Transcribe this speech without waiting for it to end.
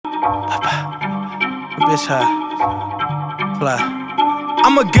Bitch high, fly.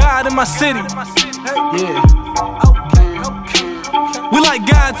 I'm a god in my city. Yeah. We like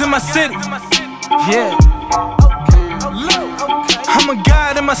gods in my city. Yeah. I'm a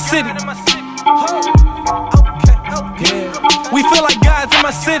god in my city. Yeah. We feel like gods in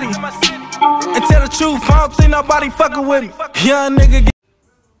my city. And tell the truth, I don't think nobody fucking with me. Young nigga.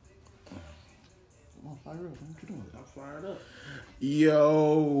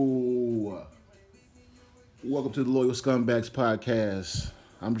 Yo, welcome to the Loyal Scumbags podcast.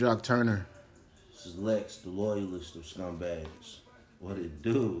 I'm Jock Turner. This is Lex, the loyalist of scumbags. What it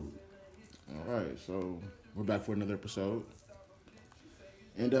do? All right, so we're back for another episode,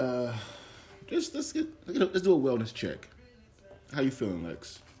 and let's do a wellness check. How you feeling,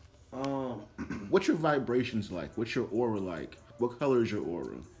 Lex? What's your vibrations like? What's your aura like? What color is your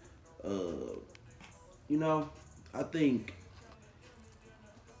aura? I think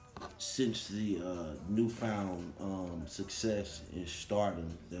since the newfound success and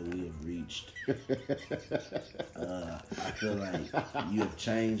stardom that we have reached, I feel like you have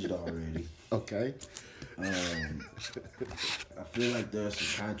changed already. Okay. I feel like there are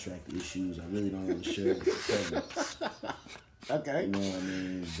some contract issues. I really don't want to share with the public. Okay. You know what I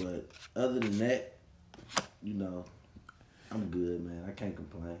mean? But other than that, I'm good, man. I can't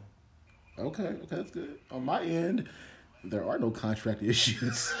complain. Okay, that's good. On my end, there are no contract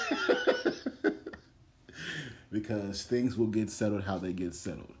issues. Because things will get settled how they get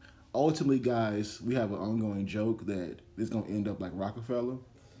settled. Ultimately, guys, we have an ongoing joke that it's going to end up like Rockefeller.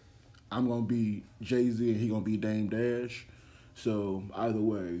 I'm going to be Jay-Z and he's going to be Dame Dash. So, either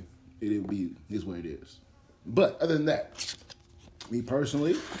way, it'll be this way it is. But, other than that, me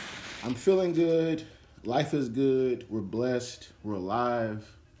personally, I'm feeling good. Life is good. We're blessed. We're alive.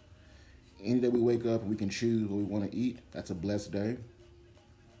 Any day we wake up and we can choose what we want to eat, that's a blessed day.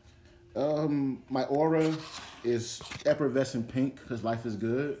 My aura is effervescent pink because life is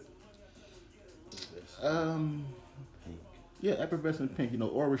good. Yeah, effervescent pink.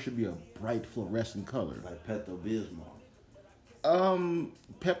 Aura should be a bright fluorescent color. Like Pepto-Bismol.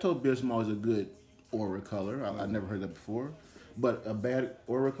 Pepto-Bismol is a good aura color. I never heard that before. But a bad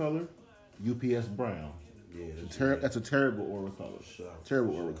aura color, UPS brown. Yeah, that's a terrible aura color.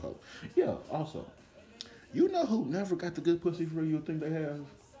 Terrible aura color. Yeah, also, you know who never got the good pussy for you think they have?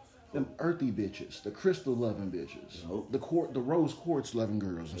 Them earthy bitches, the crystal loving bitches, nope. the rose quartz loving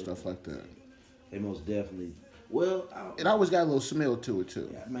girls and stuff like that. They most definitely. Well, it always got a little smell to it too.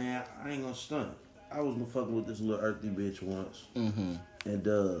 Yeah, man, I ain't gonna stunt. I was fucking with this little earthy bitch once, and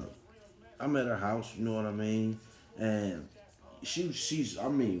I'm at her house. You know what I mean? And she's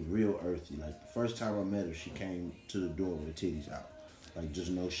real earthy. Like the first time I met her, she came to the door with her titties out, like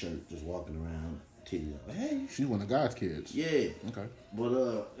just no shirt, just walking around, titties out. Like, hey, she's one of God's kids. Yeah. Okay.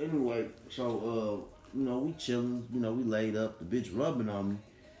 But anyway, so we chilling. We laid up. The bitch rubbing on me,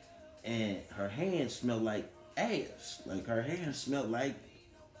 and her hands smelled like ass. Like her hands smelled like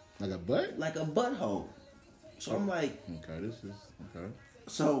a butt, like a butthole. So I'm like, okay, this is okay.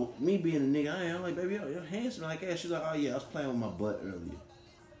 So, me being a nigga I am, I'm like, baby, your hands smell like ass. She's like, oh, yeah, I was playing with my butt earlier.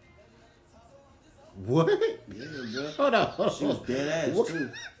 What? Yeah, bro. Hold on. She was dead ass, too.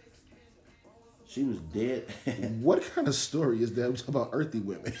 She was dead. What kind of story is that? I'm talking about earthy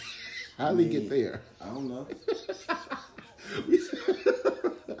women. How did we get there? I don't know.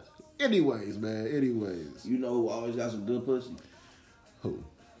 Anyways, man. You know who always got some good pussy? Who?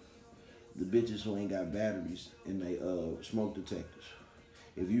 The bitches who ain't got batteries in they smoke detectors.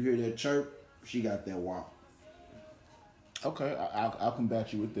 If you hear that chirp, she got that wop. Okay, I'll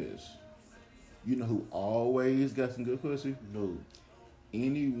combat you with this. You know who always got some good pussy? No.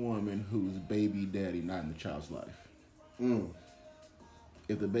 Any woman whose baby daddy not in the child's life.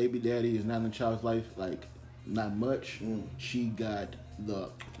 If the baby daddy is not in the child's life, like not much, she got the.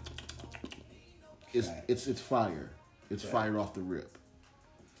 It's fire. It's fire off the rip.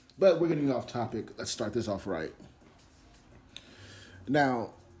 But we're getting off topic. Let's start this off right.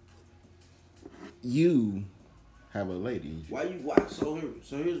 Now, you have a lady. Why? So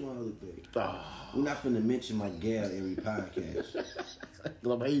here's one other thing. We're not finna mention my gal every podcast.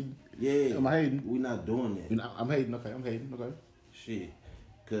 I'm hating. Yeah. Am I hating? We're not doing that. I'm hating. Okay, I'm hating. Okay. Shit.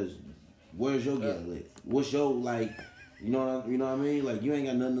 Cause where's your gal at? What's your you know what I mean? Like you ain't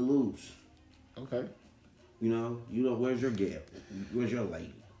got nothing to lose. Okay. Where's your gal? Where's your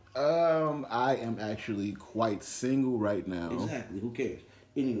lady? I am actually quite single right now. Exactly. Who cares?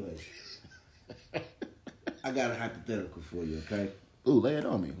 Anyways, I got a hypothetical for you, okay? Ooh, lay it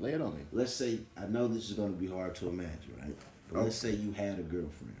on me. Let's say, I know this is going to be hard to imagine, right? But let's say you had a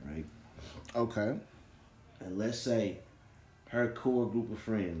girlfriend, right? Okay. And let's say her core group of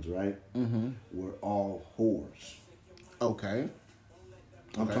friends, right, were all whores. Okay.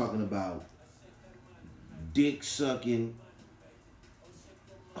 I'm talking about dick sucking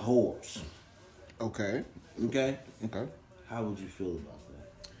whores. Okay. Okay? Okay. How would you feel about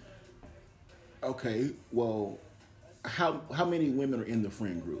that? Okay. Well, how many women are in the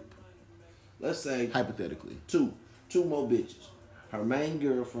friend group? Let's say Hypothetically. two more bitches. Her main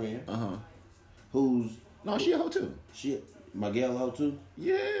girlfriend, who's No, she a hoe too. Miguel hoe too.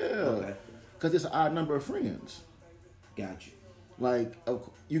 Yeah. Okay. Because it's an odd number of friends. Got you. Like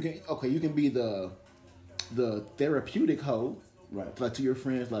you can be the therapeutic hoe, Right. Like to your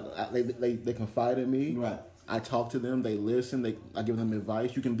friends, like they confide in me. Right. I talk to them, they listen, I give them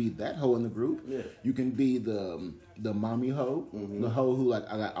advice. You can be that hoe in the group. Yeah. You can be the mommy hoe, the hoe who like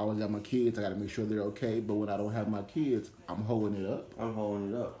I always got my kids. I got to make sure they're okay. But when I don't have my kids, I'm hoeing it up. I'm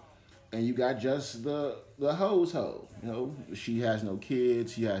holding it up. And you got just the hoe's hoe. You know, she has no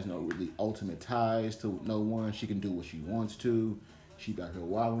kids. She has no really ultimate ties to no one. She can do what she wants to. She got her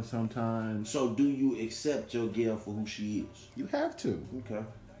wilding sometimes. So do you accept your girl for who she is? You have to. Okay.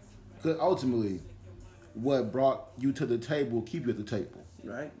 Because ultimately, what brought you to the table will keep you at the table.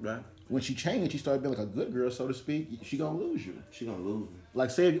 Right. When she changed, she started being like a good girl, so to speak. She gonna lose you. She gonna lose me.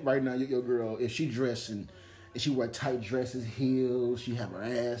 Like say right now, your girl, if she dressed and she wear tight dresses, heels, she have her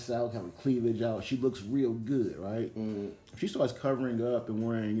ass out, have her cleavage out, she looks real good, right? If she starts covering up and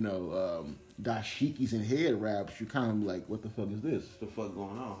wearing, dashikis and head wraps, you kind of like, what the fuck is this? What the fuck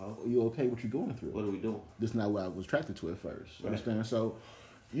going on, huh? Are you okay? What you going through? What are we doing? This is not what I was attracted to at first. Right. Understand? So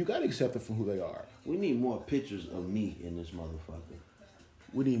you gotta accept them for who they are. We need more pictures of me in this motherfucker.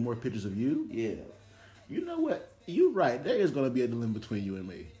 We need more pictures of you. Yeah. You know what? You're right. There is going to be a dilemma between you and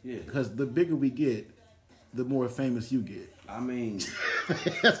me. Yeah. Because the bigger we get, the more famous you get. I mean,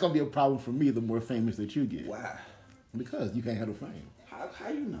 That's going to be a problem for me, the more famous that you get. why? Because you can't handle fame. How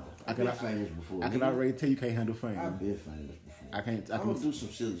you know? I've been famous before. I can already tell you can't handle fame. I've been famous before. I'm gonna do some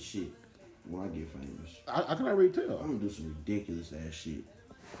silly shit when I get famous. I can already tell. I'm gonna do some ridiculous ass shit.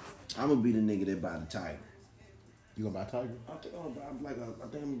 I'm gonna be the nigga that buy the tiger. You gonna buy a tiger? I think I'm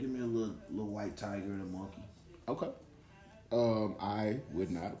gonna give me a little white tiger and a monkey. Okay. I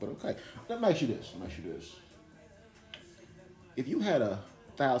would not, but okay. Let me ask you this. If you had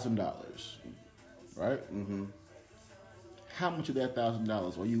 $1,000, right? Mm-hmm. How much of that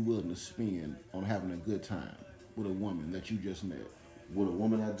 $1,000 are you willing to spend on having a good time with a woman that you just met? With a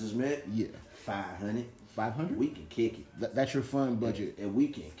woman I just met? Yeah. 500. 500? We can kick it. That's your fun budget. And we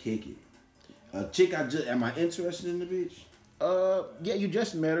can kick it. A chick am I interested in the bitch? Yeah, you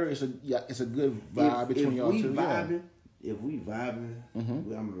just met her. It's a good vibe between y'all two. If we vibing, I'm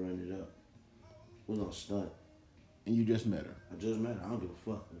gonna run it up. We're gonna stunt. And you just met her. I just met her. I don't give a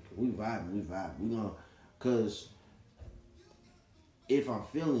fuck. We vibing. We gonna, cause if I'm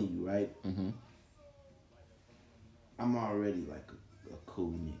feeling you right, I'm already like a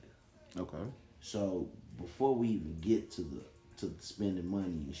cool nigga. Okay. So before we even get to the spending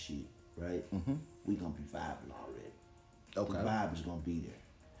money and shit, right? We gonna be vibing already. Okay. The vibe is gonna be there.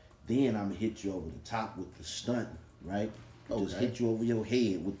 Then I'm gonna hit you over the top with the stunt, right? Just hit you over your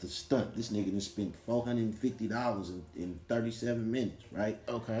head with the stunt. This nigga done spent $450 in 37 minutes, right?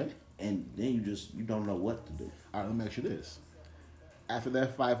 Okay. And then you don't know what to do. All right, let me ask you this. After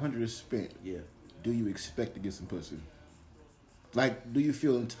that 500 is spent, Yeah. do you expect to get some pussy? Like, do you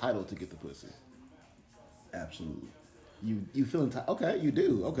feel entitled to get the pussy? Absolutely. You feel entitled? Okay, you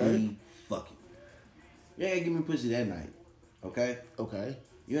do. Okay. Fuck it. You ain't give me pussy that night, okay? Okay.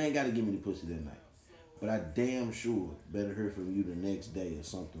 You ain't gotta give me the pussy that night. But I damn sure better hear from you the next day or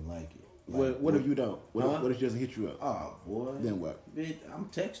something like it. Like, What if you don't? What if she doesn't hit you up? Oh, boy. Then what? Bitch, I'm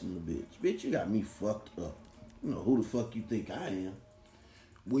texting the bitch. Bitch, you got me fucked up. You know, who the fuck you think I am?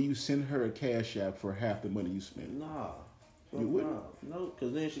 Will you send her a cash app for half the money you spent? Nah. You wouldn't? No,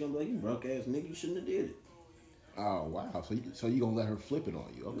 because then she gonna be like, you broke ass nigga, you shouldn't have did it. Oh, wow. So you gonna let her flip it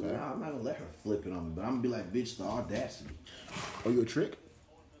on you? Okay. Nah, I'm not gonna let her flip it on me, but I'm gonna be like, bitch, the audacity. Are you a trick?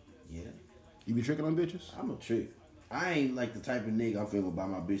 Yeah. You be tricking on bitches? I'm a trick. I ain't like the type of nigga I'm finna buy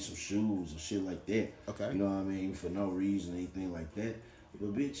my bitch some shoes or shit like that. Okay. You know what I mean? For no reason, anything like that.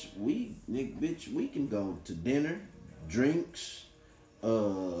 But bitch, we can go to dinner, drinks, I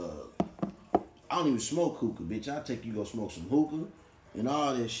don't even smoke hookah, bitch. I'll take you go smoke some hookah and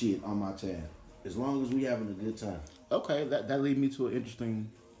all that shit on my tab. As long as we having a good time. Okay, that leads me to an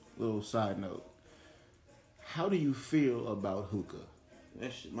interesting little side note. How do you feel about hookah?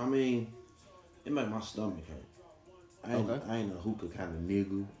 That shit, I mean, it make my stomach hurt. I ain't a hookah kind of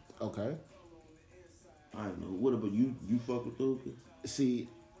nigga. Okay. I ain't know. What about you? You fuck with hookah? See,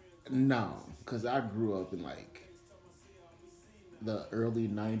 no, because I grew up in like the early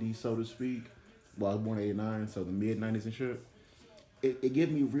 90s, so to speak. Well, I was born in 89, so the mid 90s and shit. It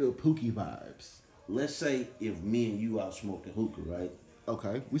gave me real Pookie vibes. Let's say if me and you out smoking hookah, right?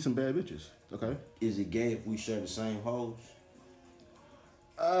 Okay, we some bad bitches. Okay. Is it gay if we share the same hoes?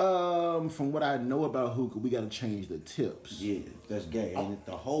 From what I know about hookah, we gotta change the tips. Yeah, that's gay. And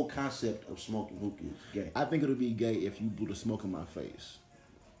the whole concept of smoking hookah is gay. I think it'll be gay if you blew the smoke in my face.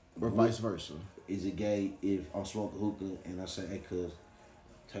 Or vice versa. Is it gay if I'm smoking hookah and I say, hey, cuz,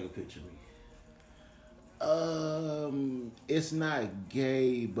 take a picture of me? It's not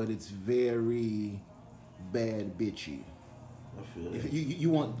gay, but it's very bad bitchy. I feel that. You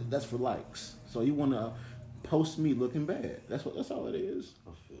want that's for likes. So you want to post me looking bad. That's all it is.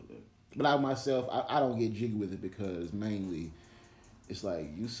 I feel that. But I myself, I don't get jiggy with it because mainly it's like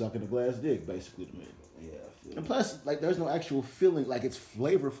you sucking a glass dick basically to me. Yeah, I feel And plus, like, there's no actual feeling. Like, it's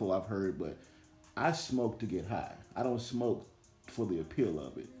flavorful, I've heard, but I smoke to get high. I don't smoke for the appeal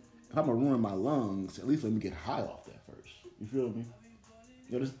of it. If I'm gonna ruin my lungs, at least let me get high off that first. You feel me?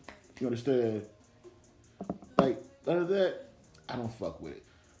 You understand? Like, other than that, I don't fuck with it.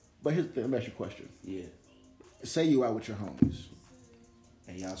 But here's the thing, let me ask you a question. Yeah. Say you out with your homies.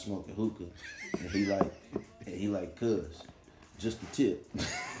 And y'all smoking hookah. And he like, cuz, just the tip.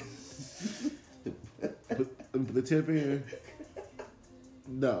 Put the tip in?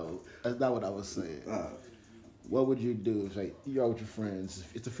 No, that's not what I was saying. What would you do if, like, you're out with your friends,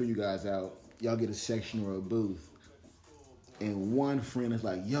 it's a few of you guys out, y'all get a section or a booth, and one friend is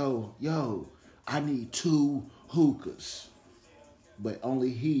like, yo, I need 2 hookahs, but only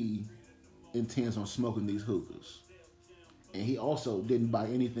he intends on smoking these hookahs, and he also didn't buy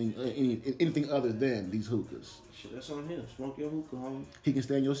anything other than these hookahs. Shit, that's on him. Smoke your hookah, homie. He can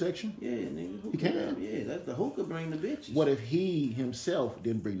stay in your section? Yeah, nigga. Hookah, He can? Yeah, that's the hookah bring the bitches. What if he himself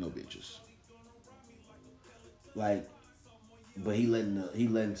didn't bring no bitches? Like, but he letting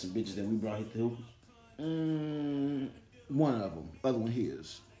some bitches that we brought hit the hookahs? One of them. Other one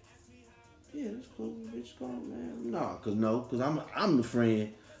his. Yeah, that's cool. Bitch, come on, man. Cause I'm the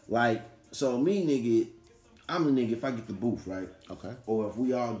friend. Like, so me, nigga, I'm the nigga if I get the booth, right? Okay. Or if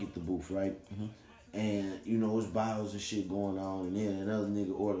we all get the booth, right? Mm-hmm. And, you know, there's bottles and shit going on, and then another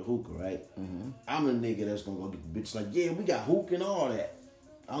nigga order hookah, right? Mm-hmm. I'm the nigga that's gonna go get the bitch like, yeah, we got hookah and all that.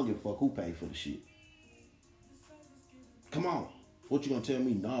 I don't give a fuck who paid for the shit. Come on. What you gonna tell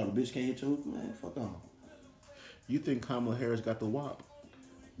me? Nah, the bitch can't hit your hookah? Man, fuck on. You think Kamala Harris got the WAP?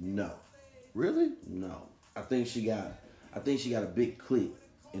 No. Really? No. I think she got a big clit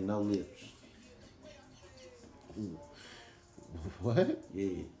and no lips. Ooh. What?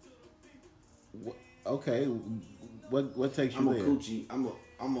 Yeah. Okay. What takes you I'm a there? coochie.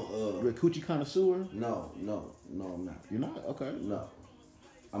 You're a coochie connoisseur? No, I'm not. You're not? Okay. No.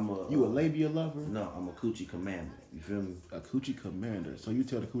 You a labia lover? No, I'm a coochie commander. You feel me? A coochie commander. So you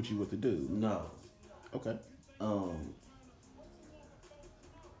tell the coochie what to do? No. Okay.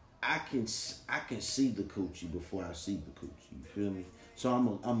 I can see the coochie before I see the coochie. You feel me? So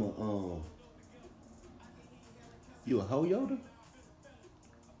I'm You a hoe Yoda?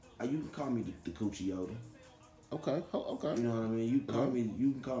 you can call me the coochie Yoda. Okay. Okay. You know what I mean? You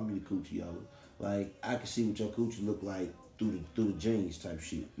can call me the coochie Yoda. Like, I can see what your coochie look like through the jeans type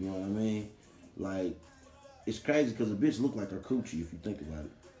shit. You know what I mean? Like, it's crazy because a bitch look like her coochie if you think about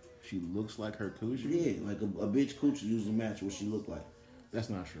it. She looks like her coochie? Yeah, like a bitch coochie usually match what she look like. That's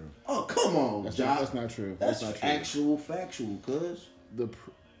not true. Oh, come on, That's Jock. not true. That's not true. actual factual, cuz.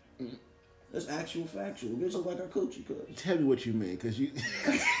 That's actual factual. Bitch look like her coochie, cuz. Tell me what you mean, because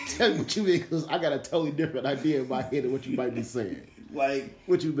tell me what you mean, because I got a totally different idea in my head of what you might be saying. Like,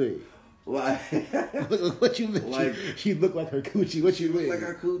 what you mean? Like, what you mean? Like, she looked like her coochie. What you mean? Like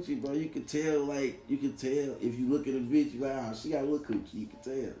her coochie, bro. You can tell. If you look at a bitch, you like, oh, she got a little coochie. You can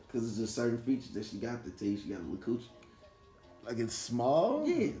tell because it's just certain features that she got to tell you she got a little coochie. Like it's small.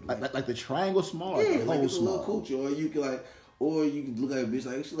 Yeah. Like the triangle small. Yeah, the like it's small. a little coochie, or you can look at a bitch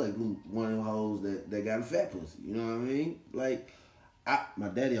like she like one of them hoes that got a fat pussy. You know what I mean? Like, my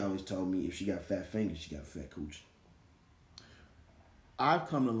daddy always told me if she got fat fingers, she got a fat coochie. I've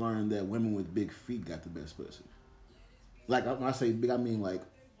come to learn that women with big feet got the best pussy. Like, when I say big, I mean like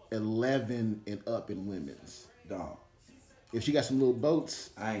 11 and up in women's. Dog. If she got some little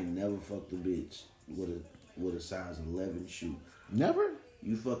boats. I ain't never fucked a bitch with a size 11 shoe. Never?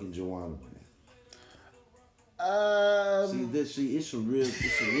 You fucking Joanna, man. It's some real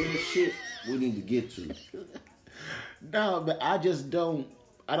shit we need to get to. No, but I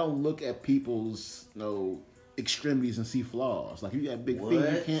don't look at people's, extremities and see flaws. Like, you got big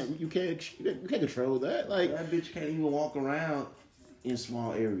feet, you can't control that. Like, that bitch can't even walk around in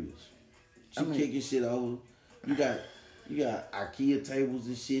small areas. She kicking shit over. You got You got IKEA tables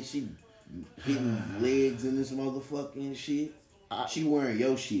and shit. She hitting legs in this motherfucking shit. She wearing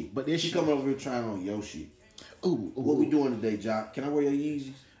your shit. But then she coming over here trying on your shit. Ooh, what we doing today, Jock? Can I wear your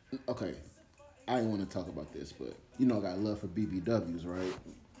Yeezys? Okay. I didn't want to talk about this, but you know I got love for BBWs, right?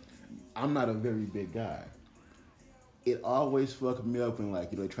 I'm not a very big guy. It always fucked me up when,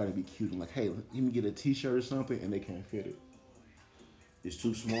 like, you know, they try to be cute and like, hey, let me get a t-shirt or something, and they can't fit it. It's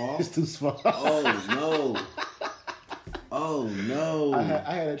too small? It's too small. Oh, no. Oh, no.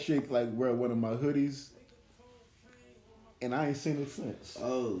 I had a chick, like, wear one of my hoodies, and I ain't seen it since.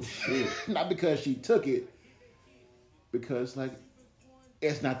 Oh, shit. Not because she took it, because, like,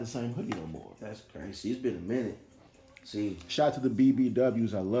 it's not the same hoodie no more. That's crazy. It's been a minute. See. Shout out to the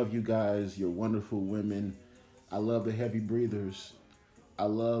BBWs. I love you guys. You're wonderful women. I love the heavy breathers. I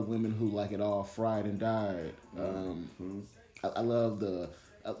love women who like it all fried and dyed. I love the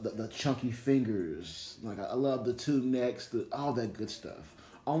chunky fingers. Like I love the two necks, all that good stuff.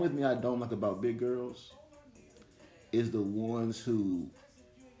 Only thing I don't like about big girls is the ones who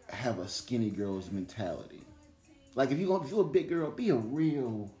have a skinny girl's mentality. Like if you're a big girl, be a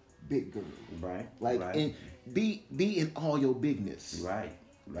real big girl. Right. Like right. and be in all your bigness. Right.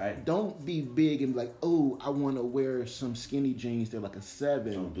 Right. Don't be big and be like, oh, I want to wear some skinny jeans. They're like a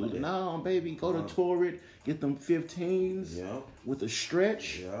 7. Don't do like, that. No, baby, go to Torrid, get them 15s with a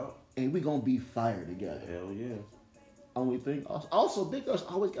stretch, and we gonna be fire together. Hell yeah. Only thing, also big girls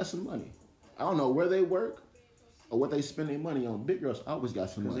always got some money. I don't know where they work or what they spend their money on. Big girls always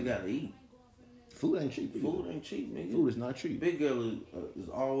got some money. Because they gotta eat. Food ain't cheap. Food ain't cheap, nigga. Food is not cheap. Big girl is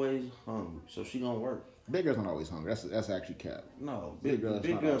always hungry, so she gonna work. Big girls aren't always hungry. That's actually cap. No, big girls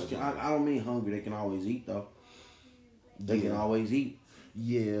can. I don't mean hungry. They can always eat though. They can always eat.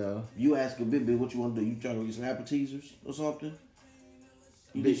 Yeah. You ask a big what you want to do? You trying to get some appetizers or something?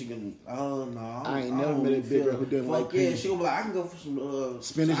 You think she can? Oh no! I ain't never met a big girl who didn't like. Yeah, she gonna be like, I can go for some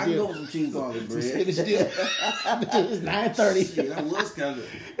spinach dip. I can go for some cheese garlic bread. Spinach dip. It's 9:30.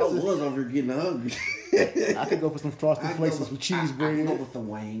 I was over here getting hungry. I could go for some frosted flakes and some cheese bread. I can go with some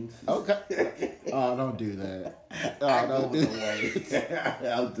wings. Okay. Oh, don't do that. Oh, don't do that.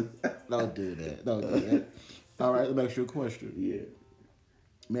 Don't do that. Don't do that. All right, let me ask you a question. Yeah.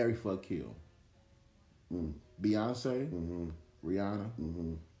 Marry, fuck, kill. Beyonce, Rihanna,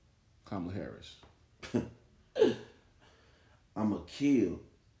 Kamala Harris. I'ma kill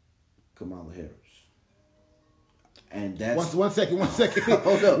Kamala Harris. And that's one second.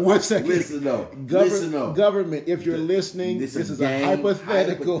 Hold up. 1 second. Listen though. Government, if you're listening, this is a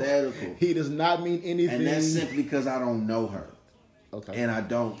hypothetical. He does not mean anything. And that's simply because I don't know her. Okay. And I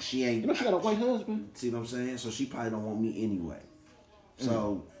don't. She ain't. You know she got a white husband. See what I'm saying? So she probably don't want me anyway.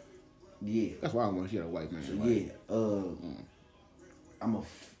 So, yeah. That's why I want she got a white man. So, yeah.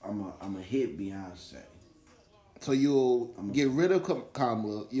 I'm a hit Beyonce. So you'll get rid of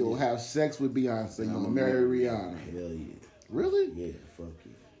Kamala. You'll have sex with Beyonce. You'll marry Rihanna. Hell yeah. Really? Yeah. Fuck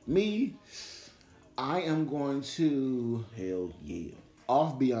yeah. Me, I am going to hell yeah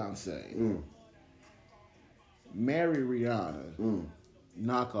off Beyonce. Marry Rihanna.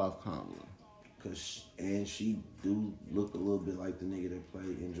 Knock off Kamala. And she do look a little bit like the nigga that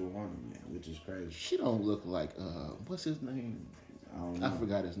played in Joanna Man, which is crazy. She don't look like what's his name? I don't know. I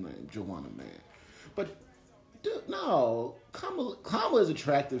forgot his name. Joanna Man. But dude, no, Kamala is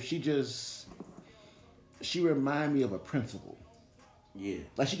attractive. She remind me of a principal. Yeah.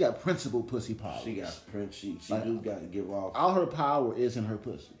 Like she got principal pussy power. She got She like, do got to give off. All her power is in her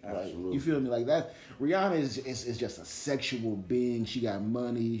pussy. Absolutely. Like, you feel me? Like that. Rihanna is just a sexual being. She got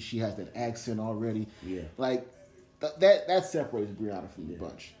money. She has that accent already. Yeah. Like that separates Rihanna from the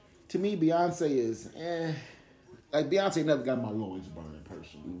bunch. To me, Beyonce is like Beyonce never got my loins burning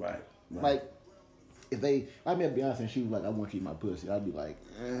personally. Right. Like if I met Beyonce and she was like, I want you in my pussy, I'd be like,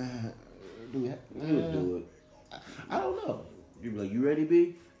 do we? You would do it. I don't know. You'd be like, you ready,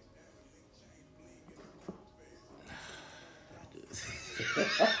 B?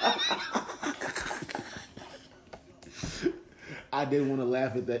 I didn't want to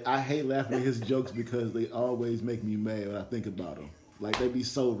laugh at that. I hate laughing at his jokes because they always make me mad when I think about them. Like, they be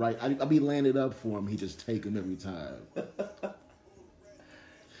so right. I be laying it up for him. He just take them every time.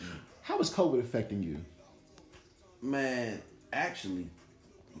 How is COVID affecting you? Man, actually,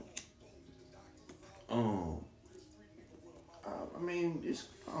 I mean,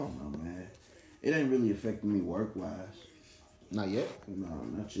 I don't know, man. It ain't really affecting me work-wise. Not yet? No,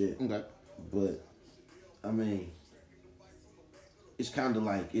 not yet. Okay. But, I mean, it's kind of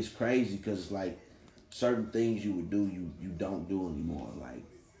like, it's crazy because it's like certain things you would do, you don't do anymore. Like,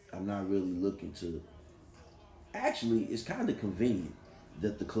 I'm not really looking to... Actually, it's kind of convenient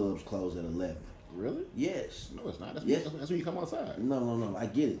that the clubs close at 11. Really? Yes. No, it's not. Yes. That's when you come outside. No. I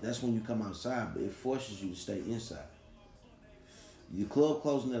get it. That's when you come outside, but it forces you to stay inside. Your club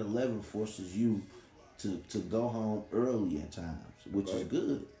closing at 11 forces you to go home early at times, which is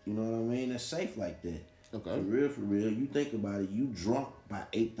good. You know what I mean? That's safe like that. Okay. For real. You think about it, you drunk by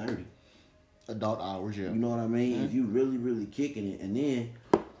 8:30. Adult hours, yeah. You know what I mean? If you really kicking it, and then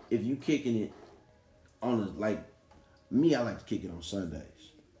if you kicking it on me, I like to kick it on Sundays.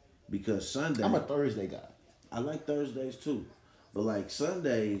 Because Sunday, I'm a Thursday guy. I like Thursdays too. But like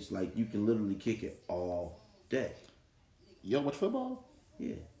Sundays, like you can literally kick it all day. You don't watch football?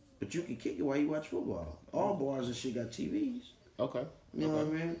 Yeah. But you can kick it while you watch football. All bars and shit got TVs. Okay. You know what I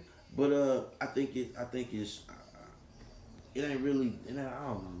mean? But I think it's it ain't really, I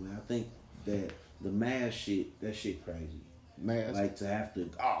don't know, man. I think that the mask shit, that shit crazy. Mask? Like to have to,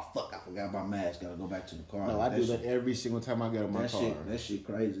 oh fuck, I forgot my mask, gotta go back to the car. No, I do that every single time I get in my car. That shit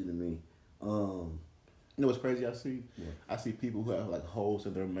crazy to me. You know what's crazy I see? Yeah. I see people who have like holes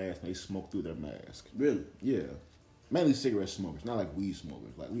in their mask and they smoke through their mask. Really? Yeah. Mainly cigarette smokers, not like weed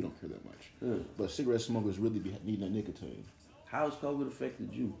smokers. Like, we don't care that much. Yeah. But cigarette smokers really be needing that nicotine. How has COVID affected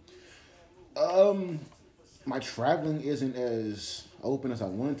you? My traveling isn't as open as I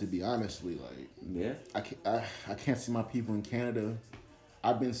want it to be, honestly. Like, Yeah. I can't see my people in Canada.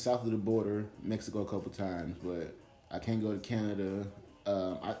 I've been south of the border, Mexico a couple times, but I can't go to Canada.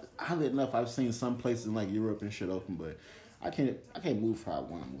 Oddly enough, I've seen some places in like Europe and shit open, but I can't move how I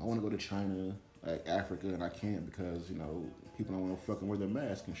want. I want to go to China, like Africa, and I can't because people don't want to fucking wear their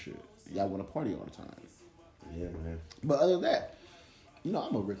mask and shit. Y'all want to party all the time. Yeah, man. But other than that,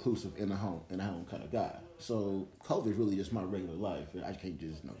 I'm a reclusive in the home kind of guy. So COVID is really just my regular life. I can't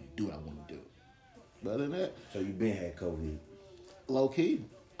just do what I want to do. But other than that, So you been had COVID? low key,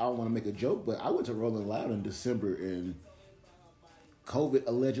 I don't want to make a joke, but I went to Rolling Loud in December and COVID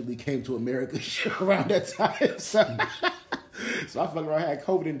allegedly came to America around that time. So I fucking around had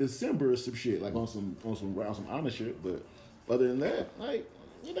COVID in December or some shit, like on some honest shit. But other than that, like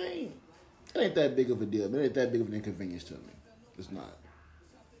it ain't that big of a deal. It ain't that big of an inconvenience to me. It's not.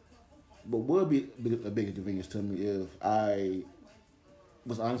 But would be a big inconvenience to me if I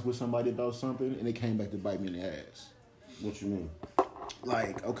was honest with somebody about something and it came back to bite me in the ass. What you mean?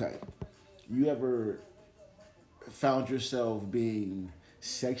 Like, okay, you ever found yourself being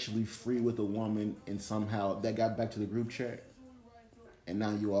sexually free with a woman and somehow that got back to the group chat? And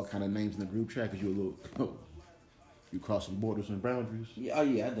now you all kind of names in the group chat because you you cross some borders and boundaries. Yeah, oh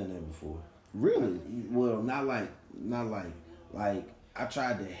yeah, I done that before. Really? Well, not like I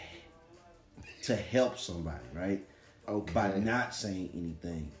tried to help somebody, right? Okay. By not saying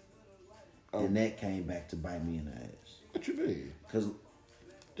anything. And that came back to bite me in the ass. What you mean? Cause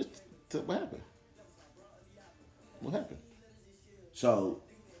What happened? What happened? So,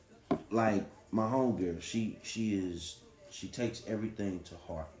 like my homegirl, she takes everything to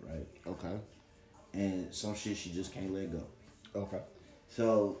heart, right? Okay. And some shit she just can't let go. Okay.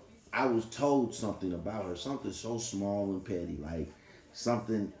 So I was told something about her, something so small and petty, like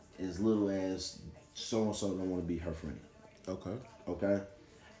something as little as so and so don't want to be her friend. Okay. Okay.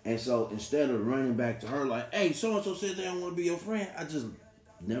 And so instead of running back to her like, hey, so and so said they don't want to be your friend, I just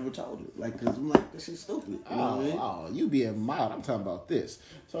never told her. Like, cause I'm like, this is stupid. You know what I mean? You being mild. I'm talking about this.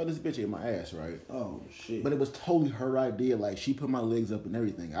 So this bitch ate my ass, right? Oh shit. But it was totally her idea. Like, she put my legs up and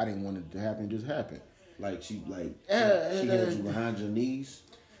everything. I didn't want it to happen. It just happened. Like she held you behind your knees.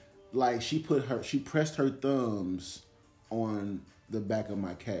 Like she pressed her thumbs on the back of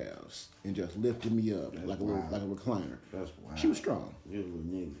my calves and just lifted me up like a recliner. That's wild. She was strong. You're a little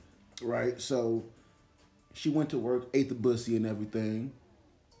nigga. Right? So she went to work, ate the pussy and everything.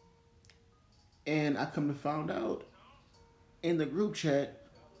 And I come to find out in the group chat,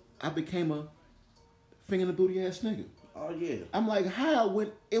 I became a finger in the booty ass nigga. Oh yeah. I'm like, how?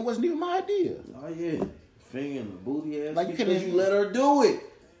 When it wasn't even my idea. Oh yeah. Finger in the booty ass. Like, because you let her do it.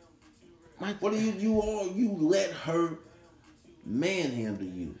 What do you let her manhandle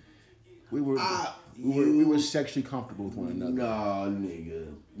you? We were sexually comfortable with one another. Nah,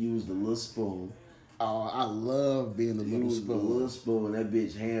 nigga. You was the little spoon. Oh, I love being the little The spoon. little spoon. That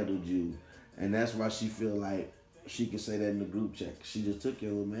bitch handled you. And that's why she feel like she can say that in the group chat. She just took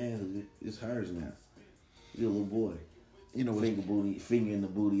your little man. It's hers now. You're a little boy. You know, finger in the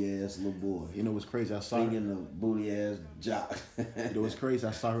booty ass little boy. You know what's crazy? I saw Finger her. in the booty ass jock. You know what's crazy?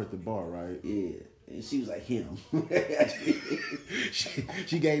 I saw her at the bar, right? Yeah. And she was like him.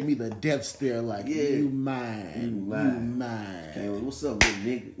 she gave me the death stare, like, Yeah. you mine. You mine. Hey, what's up, little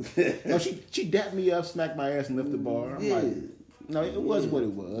nigga? No, she dapped me up, smacked my ass, and left the bar. I'm like, no, it was what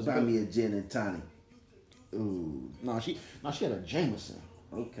it was. Buy me a gin and tonic. Ooh, no, she had a Jameson.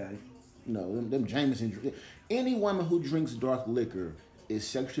 Okay. No, them Jameson. Any woman who drinks dark liquor is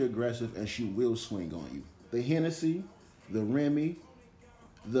sexually aggressive and she will swing on you. The Hennessy, the Remy,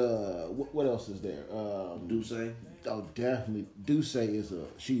 the what else is there? Douce. Oh, definitely. Douce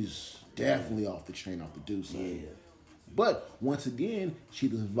she's definitely off the chain, off the Douce. Yeah. But once again,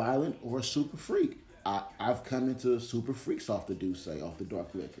 she's violent or a super freak. I've come into super freaks off the Douce, off the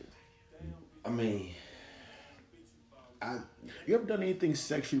dark liquor. I mean, you ever done anything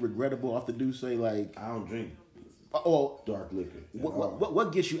sexually regrettable off the Douce? Like, I don't drink dark liquor.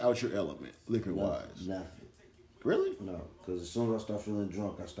 What gets you out your element, liquor wise? Nothing. Really? No, because as soon as I start feeling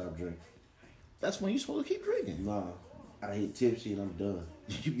drunk, I stop drinking. That's when you're supposed to keep drinking. Nah, I hit tipsy and I'm done.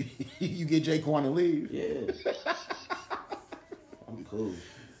 You get Jaquan and leave. Yeah. I'm cool.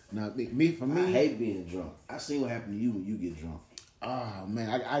 Now, me, I hate being drunk. I seen what happened to you when you get drunk. Oh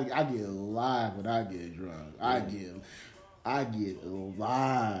man, I get live when I get drunk. Yeah. I get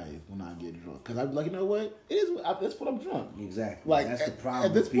live when I get drunk because I'm like, you know what? That's what I'm drunk. Exactly. Like that's the problem.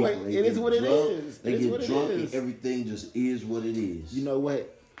 At this point, it is what it is. They get drunk and everything just is what it is. You know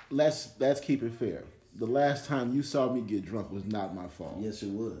what? Let's keep it fair. The last time you saw me get drunk was not my fault. Yes,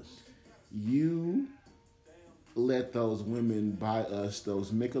 it was. You let those women buy us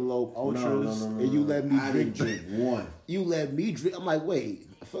those Michelob Ultras, and you let me drink. I didn't drink one. You let me drink. I'm like, wait,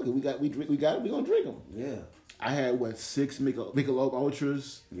 fuck it, we got it. We gonna drink them. Yeah. I had 6 Michelob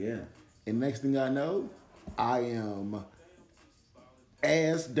Ultras. Yeah. And next thing I know, I am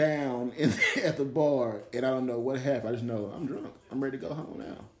ass down at the bar, and I don't know what happened. I just know I'm drunk. I'm ready to go home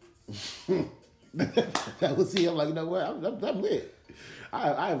now. That was it. I'm like, you know what? I'm lit.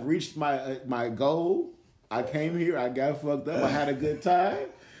 I've reached my goal. I came here. I got fucked up. I had a good time.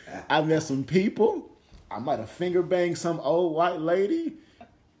 I met some people. I might have finger banged some old white lady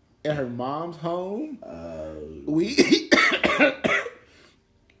at her mom's home.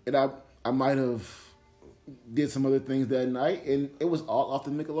 And I might have did some other things that night, and it was all off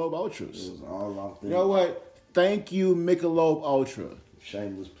the Michelob Ultras. It was all off the... You know what? Thank you, Michelob Ultra.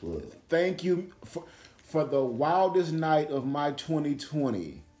 Shameless plug. Thank you for the wildest night of my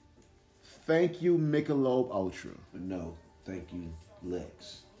 2020. Thank you, Michelob Ultra. No, thank you,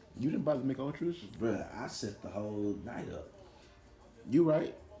 Lex. You didn't buy the Michelob Ultras? Bruh, I set the whole night up. You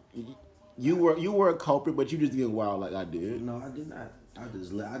right. You were a culprit, but you just get wild like I did. No, I did not.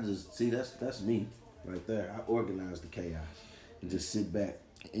 I just see that's me right there. I organize the chaos and just sit back.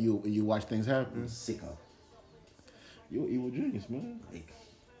 And you watch things happen. Sicko. You an evil genius, man. Like,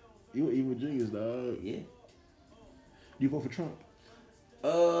 You an evil genius, dog. yeah. You vote for Trump?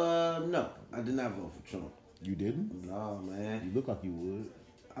 No, I did not vote for Trump. You didn't? No, man. You look like you would.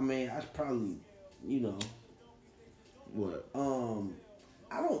 I mean, I probably, What?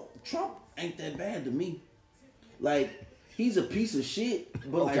 Trump ain't that bad to me. Like, he's a piece of shit,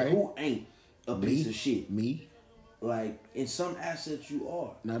 but Okay. like, who ain't a piece of shit? Me? Like, in some assets you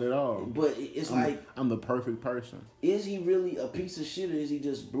are. Not at all. But it's I'm the perfect person. Is he really a piece of shit, or is he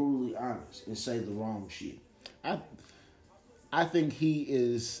just brutally honest and say the wrong shit? I think he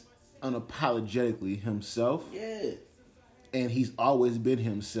is unapologetically himself. Yeah. And he's always been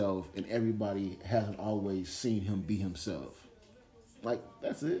himself, and everybody hasn't always seen him be himself. Like,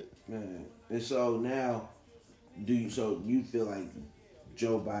 that's it. Man. And so now, you feel like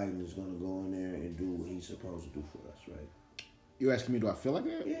Joe Biden is going to go in there and do what he's supposed to do for us, right? You're asking me, do I feel like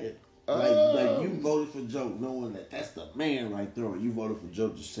that? Yeah. Like you voted for Joe knowing that that's the man right there. You voted for Joe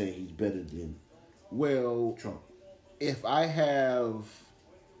just saying he's better than Trump. If I have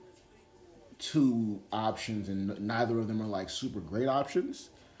two options and neither of them are like super great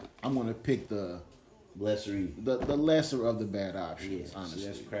options, I'm going to pick the lesser evil. The lesser of the bad options, Yeah, honestly.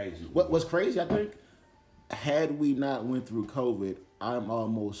 that's crazy. What's crazy, I think, had we not went through COVID, I'm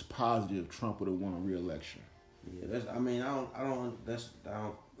almost positive Trump would have won re-election. Yeah,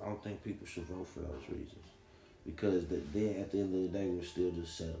 I don't think people should vote for those reasons, because then at the end of the day we're still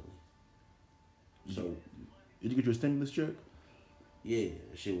just settling. So, did you get your stimulus check? Yeah,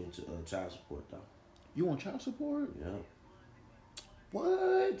 she went to child support though. You want child support? Yeah.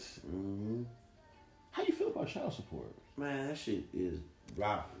 What? Mm-hmm. How you feel about child support? Man, that shit is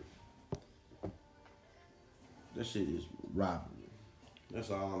robbery. That shit is robbery. That's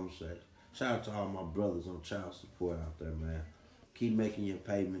all I'm gonna say. Shout out to all my brothers on child support out there, man. Keep making your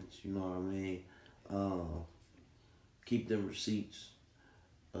payments, you know what I mean? Keep them receipts.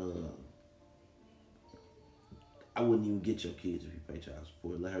 I wouldn't even get your kids if you pay child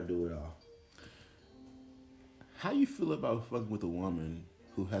support. Let her do it all. How you feel about fucking with a woman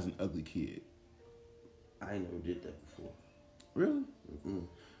who has an ugly kid? I ain't never did that before. Really?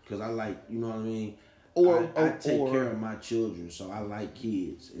 Because I like, you know what I mean? I take care of my children, so I like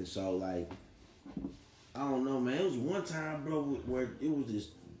kids, and so like I don't know, man. It was one time, bro, where it was this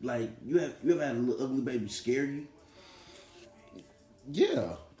like you ever had a little ugly baby scare you?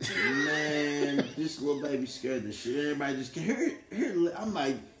 Yeah. Man, this little baby scared the shit. Everybody just here. I'm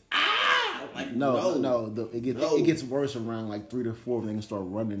like, like it gets worse around like 3 to 4 when they can start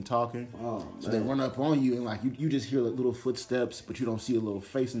running and talking. Oh, so they run up on you and like you just hear like little footsteps, but you don't see a little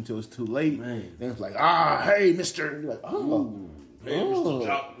face until it's too late. Man. Then it's like, hey, Mister. You're like, hey, Mr.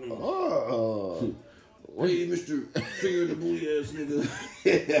 Joplin. Hey, Mr. Finger the booty ass nigga.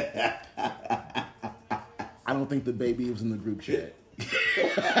 I don't think the baby was in the group chat.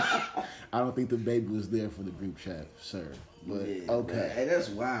 I don't think the baby was there for the group chat, sir. But okay, man. Hey, that's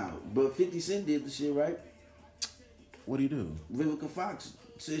wild. But 50 Cent did the shit, right? What do you do? Vivica Fox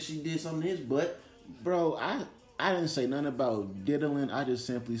said she did something to his butt. Bro, I didn't say nothing about diddling. I just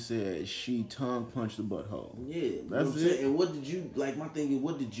simply said she tongue punched the butthole. Yeah, that's it. And what did you like? My thing is,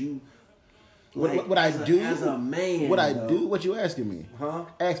 what did you? Like, what I do as a man? What I do? What you asking me? Huh?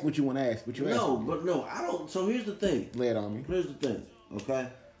 Ask what you want to ask. What you asking me? But no, I don't. So here's the thing. Lay it on me. Here's the thing. Okay,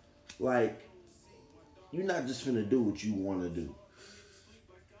 like you're not just finna do what you want to do.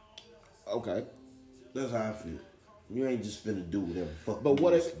 Okay, that's how I feel. You ain't just finna do whatever fuck. But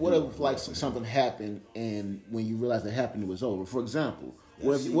what if like something happened and when you realized it happened, it was over? For example,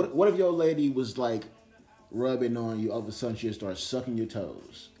 what if your lady was like rubbing on you, all of a sudden she starts sucking your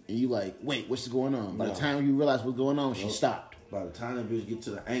toes? And you like, wait, what's going on? By the time you realize what's going on, she stopped. By the time that bitch get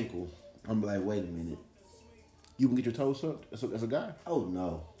to the ankle, I'm like, wait a minute. You can get your toes sucked as a guy? Oh,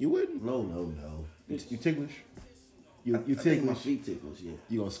 no. You wouldn't? No. You ticklish? You I ticklish? think my feet ticklish, yeah.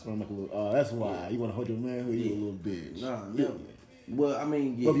 You gonna squirm like a little, oh, that's why. You wanna hold your man or you a little bitch? Nah, never. Well, I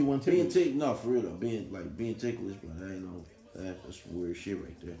mean, yeah. What if you want ticklish? No, for real though. Being ticklish, but I ain't know. That's weird shit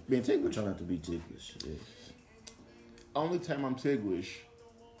right there. Being ticklish? I try not to be ticklish, yeah. Only time I'm ticklish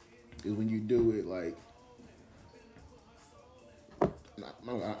is when you do it like.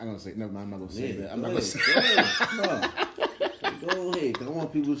 I'm gonna say never mind. I'm not gonna say that. I'm not gonna say. Go ahead. I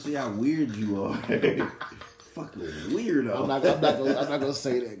want people to see how weird you are. Fucking weirdo. I'm not gonna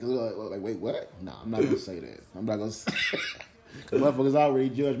say that. Cause like, wait, what? No, I'm not gonna say that. I'm not gonna say. Cause motherfuckers already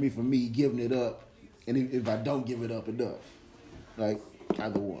judge me for me giving it up, and if I don't give it up enough, like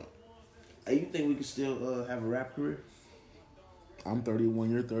either one. Hey, you think we can still have a rap career? I'm 31.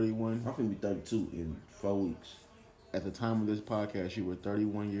 You're 31. I'm gonna be 32 in 4 weeks. At the time of this podcast, you were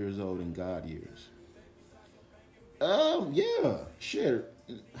 31 years old in God years. Yeah, shit.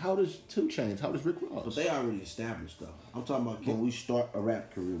 How does 2 Chainz? How does Rick Ross? But they already established though. I'm talking about can we start a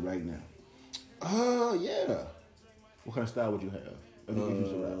rap career right now? Yeah. What kind of style would you have?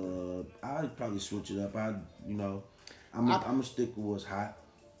 I'd probably switch it up. I'm gonna stick with what's hot.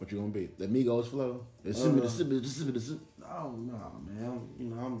 What you gonna be? The Migos flow? Oh no, man. You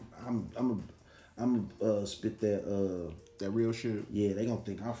know, I'm spit that real shit. Yeah, they gonna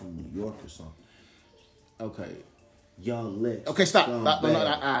think I'm from New York or something. Okay. Young Lex. Okay, stop. No,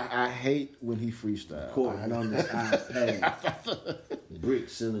 I hate when he freestyle. Courting on this iPad.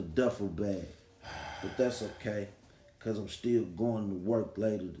 Bricks in a duffel bag. But that's okay. Cause I'm still going to work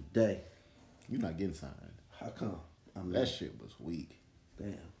later today. You're not getting signed. How come? That shit was weak.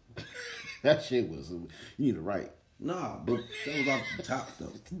 Damn. That shit was. You need to write. Nah, but that was off the top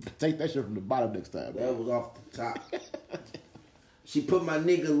though. Take that shit from the bottom next time. That was off the top. She put my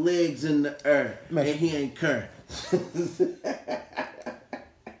nigga legs in the air, and he ain't cur.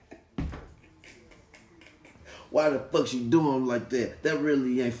 Why the fuck she doing like that? That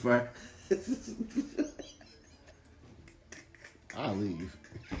really ain't fair. I'll leave.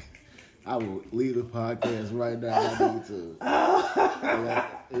 I will leave the podcast right now. I need to.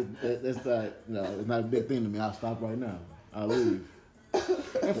 It's not a big thing to me. I'll stop right now. I'll leave.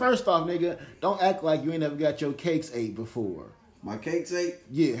 And first off, nigga, don't act like you ain't never got your cakes ate before. My cakes ate?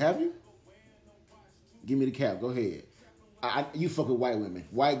 Yeah, have you? Give me the cap. Go ahead. You fuck with white women.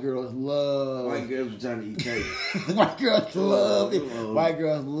 White girls love. White girls are trying to eat cake. White girls love it. White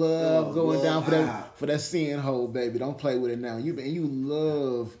girls love going down for that sin hole, baby. Don't play with it now. You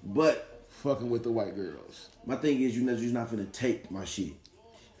love fucking with the white girls. My thing is, you're not finna take my shit.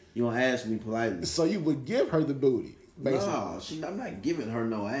 You gonna ask me politely. So you would give her the booty, basically. No, I'm not giving her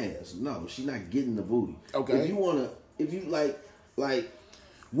no ass. No, she not getting the booty. Okay. If you like,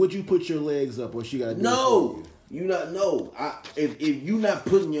 would you put your legs up or she gotta do no. it for you? You not no. If you not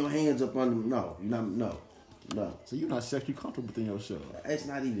putting your hands up on them, no. No. So you're not sexually comfortable within yourself. It's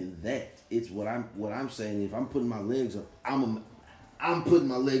not even that. It's what I'm saying. If I'm putting my legs up, I'm putting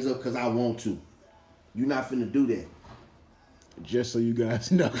my legs up because I want to. You're not finna do that. Just so you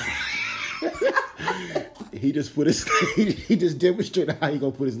guys know. He just put his he just demonstrated how he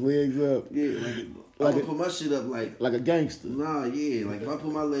gonna put his legs up. Yeah, like I put my shit up like a gangster. Nah, yeah, like if I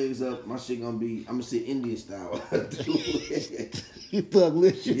put my legs up, my shit gonna be. I'm gonna sit Indian style. You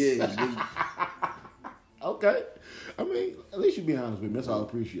thuglicious. Yeah. Okay. I mean, at least you be honest with me. That's all I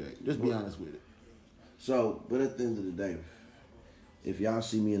appreciate. Just be honest with it. So, but at the end of the day, if y'all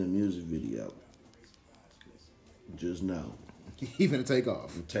see me in a music video, just know. He finna take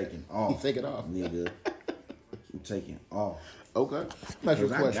off. I'm taking off. He taking off. Nigga. I'm taking off. Okay. That's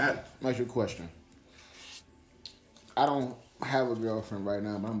your question. I don't have a girlfriend right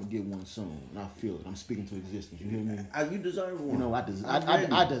now, but I'm gonna get one soon. And I feel it. I'm speaking to existence. You hear me? You deserve one. You know, I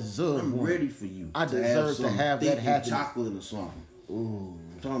deserve I'm one. ready for you. I deserve to have that happen. Chocolate or something. Ooh.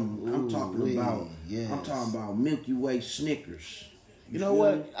 I'm talking about. Yes. I'm talking about Milky Way Snickers. You know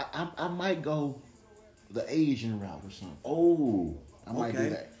what? I might go the Asian route or something. Oh, I might do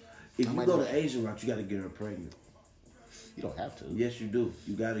that. If you go the Asian route, you got to get her pregnant. You don't have to. Yes, you do.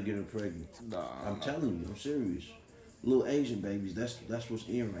 You got to get her pregnant. Nah, I'm telling you. I'm serious. Little Asian babies. That's what's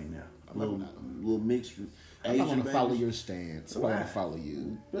in right now. Little mixed Asian I'm not gonna babies. follow your stance. I'm not gonna follow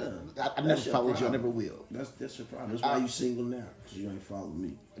you. Yeah. I never followed you. I never will. That's your problem. That's why you single now. Because you ain't follow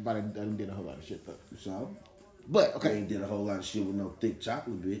me. But I done did a whole lot of shit though. So? But You okay. ain't did a whole lot of shit with no thick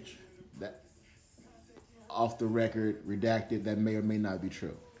chocolate, bitch. That off the record, redacted. That may or may not be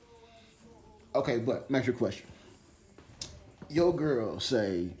true. Okay, but next your question. Your girl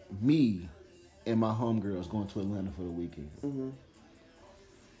say me and my homegirls going to Atlanta for the weekend. Mm-hmm.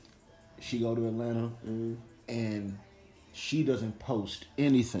 She go to Atlanta and she doesn't post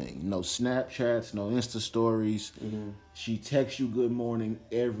anything. No Snapchats, no Insta stories. Mm-hmm. She texts you good morning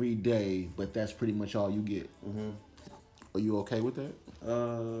every day, but that's pretty much all you get. Mm-hmm. Are you okay with that?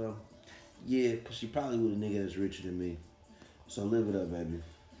 Yeah, because she probably with a nigga that's richer than me. So live it up, baby.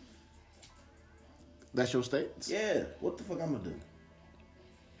 That's your stance? Yeah. What the fuck I'm gonna do?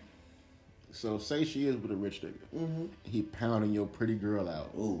 So say she is with a rich nigga. Mm-hmm. He pounding your pretty girl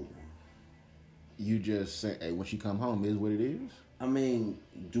out. Ooh. You just say, hey, when she come home, is what it is? I mean,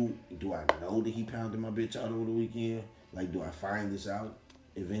 do I know that he pounded my bitch out over the weekend? Like, do I find this out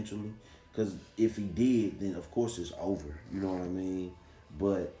eventually? Because if he did, then of course it's over. You know what I mean?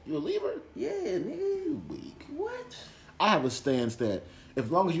 But You a leave her? yeah, nigga, You weak. what? I have a stance that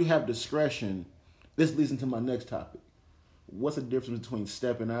as long as you have discretion, this leads into my next topic. What's the difference between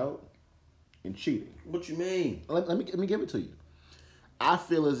stepping out and cheating? What you mean? Let me give it to you. I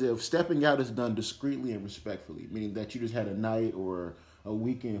feel as if stepping out is done discreetly and respectfully, meaning that you just had a night or a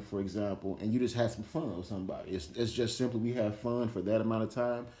weekend, for example, and you just had some fun with somebody. It's just simply we had fun for that amount of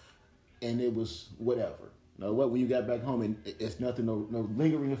time, and it was whatever. Now, what when you got back home and it's nothing, no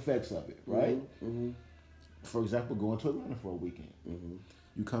lingering effects of it, right? Mm-hmm. For example, going to Atlanta for a weekend. Mm-hmm.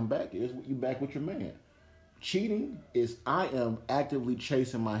 You come back, you back with your man. Cheating is I am actively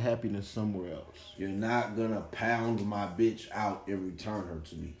chasing my happiness somewhere else. You're not gonna pound my bitch out and return her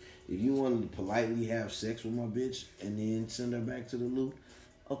to me. If you wanted to politely have sex with my bitch and then send her back to the loop,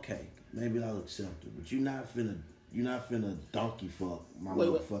 okay, maybe I'll accept it. But you're not finna donkey fuck my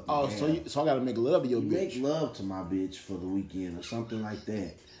motherfucking ass. So I gotta make love to your bitch. Make love to my bitch for the weekend or something like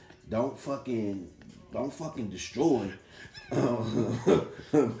that. Don't fucking destroy my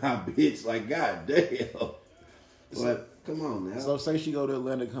bitch. Like, goddamn. But come on now. So say she go to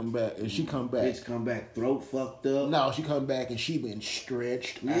Atlanta, come back, and she come back. Bitch come back, throat fucked up. No, she come back and she been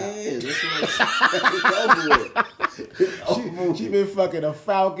stretched. Yeah, that's what it's over with. She been fucking a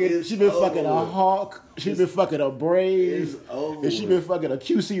falcon. She been fucking a hawk. She been fucking a brave. And she been fucking a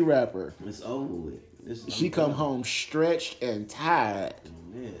QC rapper. It's over with. She come home stretched and tired.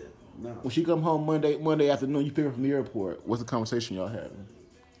 Yeah, no. When she come home Monday afternoon, you pick her from the airport. What's the conversation y'all having?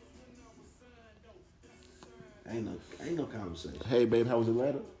 Ain't no conversation. Hey, babe, how was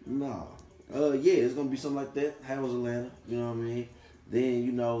Atlanta? No. Yeah, it's gonna be something like that. How was Atlanta? You know what I mean?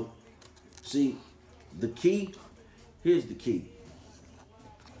 Then, see, the key, here's the key.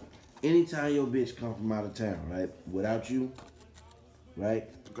 Anytime your bitch come from out of town, right, without you, right?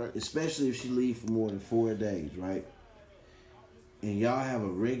 Okay. Especially if she leave for more than 4 days, right? And y'all have a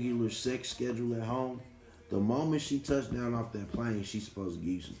regular sex schedule at home, the moment she touched down off that plane, she's supposed to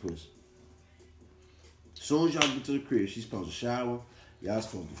give you some pussy. As soon as y'all get to the crib, she's supposed to shower. Y'all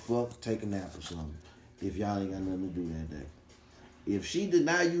supposed to fuck, take a nap or something. If y'all ain't got nothing to do that day. If she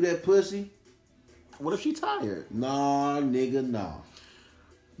deny you that pussy, what if she tired? nah, nigga, nah.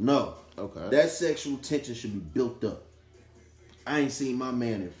 No. Okay. That sexual tension should be built up. I ain't seen my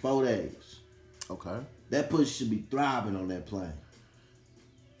man in 4 days. Okay. That pussy should be thriving on that plane.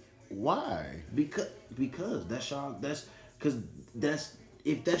 Why? Because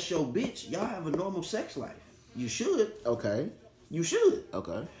if that's your bitch, y'all have a normal sex life. You should. Okay. You should.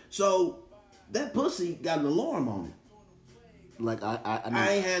 Okay. So that pussy got an alarm on it. Like I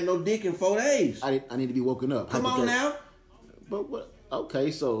ain't had no dick in 4 days. I need to be woken up. Come on now. But what?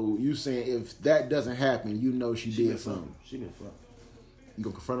 Okay, so you saying if that doesn't happen, you know she did something. She been fucked. You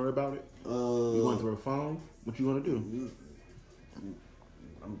gonna confront her about it? You going through her phone? What you gonna do?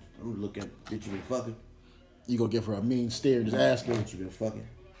 I'm looking. Bitch, you been fucking? You gonna give her a mean stare and just ask her? Bitch, you been fucking?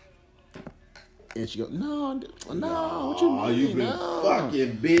 And she go, no, what you mean? You been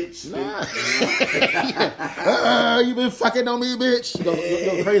fucking, bitch. Nah. You been fucking on me, bitch. You go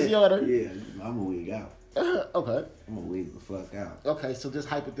crazy on her? Yeah, I'm a wig out. Okay. I'm a wig the fuck out. Okay, so just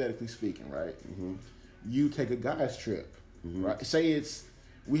hypothetically speaking, right? Mm-hmm. You take a guy's trip, right? Say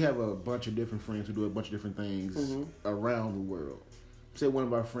we have a bunch of different friends who do a bunch of different things around the world. Say one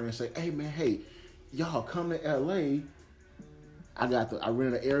of our friends say, hey, y'all come to LA. I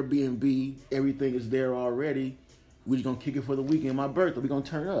rented an Airbnb. Everything is there already. We just gonna kick it for the weekend. My birthday. We gonna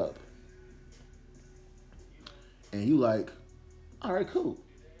turn up. And you like, all right, cool.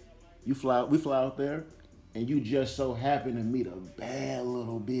 We fly out there, and you just so happen to meet a bad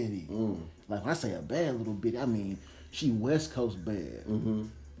little bitty. Like when I say a bad little bitty, I mean she West Coast bad.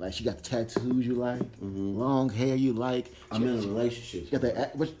 Like she got the tattoos you like, long hair you like. I'm in a relationship. She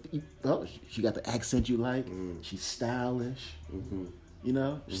got the accent you like. She's stylish. You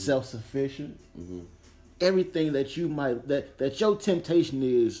know, self-sufficient. Everything that you might that your temptation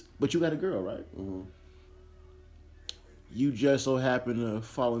is, but you got a girl, right? You just so happen to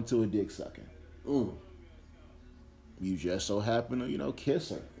fall into a dick sucking. You just so happen to kiss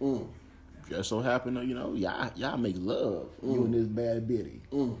her. Just so happen to y'all make love. You and this bad bitty.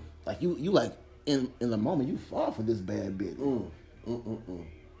 Like you like in the moment you fall for this bad bitty.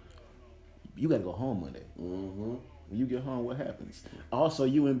 You gotta go home Monday. When you get home, what happens? Also,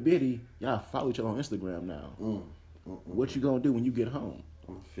 you and Biddy, y'all follow each other on Instagram now. What you gonna do when you get home?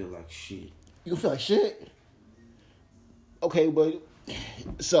 I'm gonna feel like shit. You gonna feel like shit? Okay, but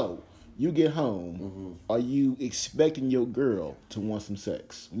so you get home. Are you expecting your girl to want some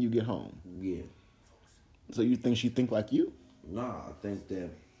sex when you get home? Yeah. So you think she think like you? Nah, I think that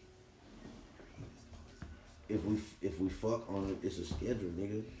if we fuck on it, it's a schedule,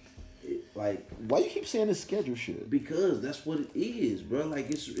 nigga. Like, why you keep saying the schedule shit? Because that's what it is, bro.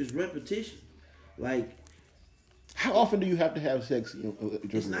 Like it's repetition. Like, how often do you have to have sex?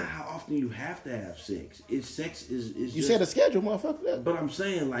 It's not how often you have to have sex. It's sex is. You just, said a schedule, motherfucker. But I'm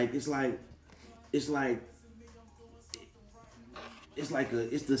saying like it's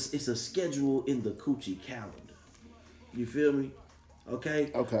a schedule in the coochie calendar. You feel me?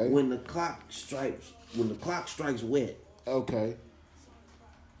 Okay. Okay. When the clock strikes wet. Okay.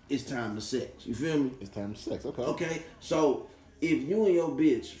 It's time to sex. You feel me? It's time to sex. Okay. Okay. So if you and your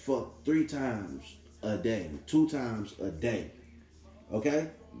bitch fuck 3 times a day, 2 times a day, okay?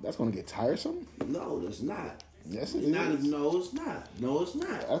 That's gonna get tiresome. No, that's not. Yes, it is. is. No, it's not. No, it's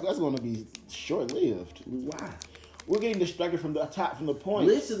not. That's gonna be short-lived. Why? We're getting distracted from the point.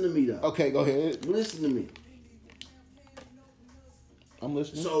 Listen to me though. Okay, go ahead. Listen to me. I'm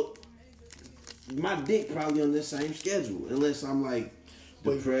listening. So my dick probably on this same schedule, unless I'm like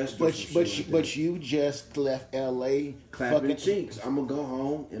depressed. But you just left LA clapping cheeks. I'm gonna go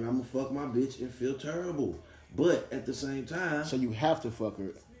home and I'm gonna fuck my bitch and feel terrible. But at the same time, so you have to fuck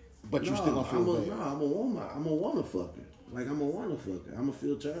her, but you still gonna feel bad. No, I'm gonna wanna fuck her. Like I'm gonna wanna fuck her. I'm gonna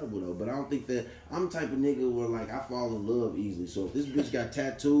feel terrible though. But I don't think that I'm the type of nigga where like I fall in love easily. So if this bitch got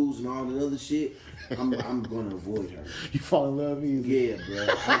tattoos and all that other shit, I'm gonna avoid her. You fall in love easily? Yeah, bro.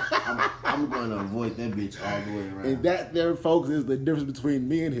 I'm gonna avoid that bitch all the way around. And that there, folks, is the difference between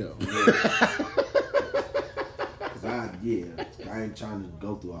me and him. I ain't trying to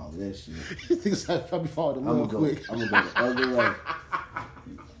go through all that shit. You think I probably fall in love quick? I'm gonna go the other way.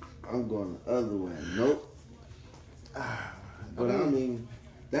 I'm going the other way. Nope. But I mean,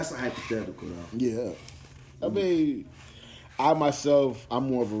 that's a hypothetical though. Yeah. I mean, I myself, I'm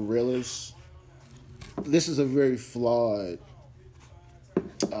more of a realist. This is a very flawed.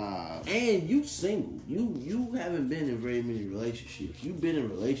 And you single. You haven't been in very many relationships. You've been in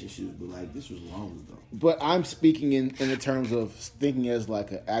relationships, but like this was long ago. But I'm speaking in the terms of thinking as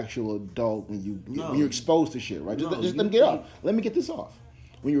like an actual adult when you're exposed to shit, right? Just let me get off. Let me get this off.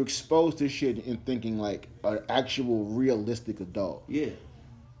 When you're exposed to shit and thinking like an actual realistic adult. Yeah.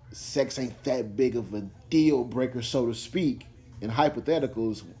 Sex ain't that big of a deal breaker, so to speak, in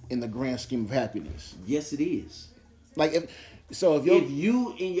hypotheticals in the grand scheme of happiness. Yes, it is. Like if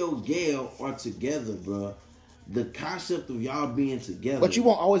you and your gal are together, bro, the concept of y'all being together. But you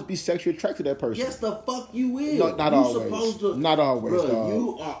won't always be sexually attracted to that person. Yes, the fuck you will. No, not you always. Supposed to, not always, bro, dog.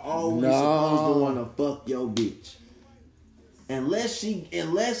 you are always supposed to want to fuck your bitch. Unless she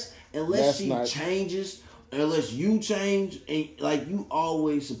changes, unless you change, and like you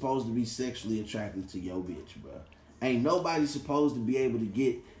always supposed to be sexually attracted to your bitch, bro. Ain't nobody supposed to be able to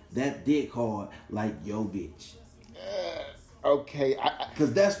get that dick hard like your bitch. Okay,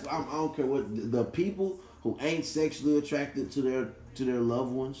 because I don't care what the people who ain't sexually attracted to their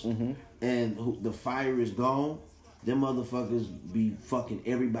loved ones, and who the fire is gone. Them motherfuckers be fucking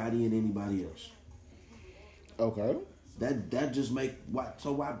everybody and anybody else. Okay. That just make why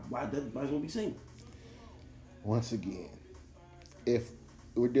that might as well be single. Once again, if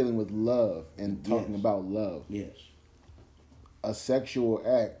we're dealing with love and talking about love, yes, a sexual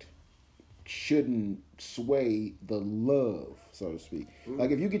act shouldn't sway the love, so to speak. Like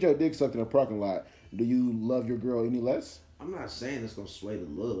if you get your dick sucked in a parking lot, do you love your girl any less? I'm not saying it's gonna sway the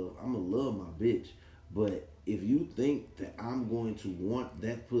love. I'm gonna love my bitch, but if you think that I'm going to want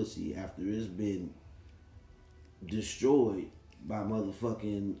that pussy after it's been destroyed by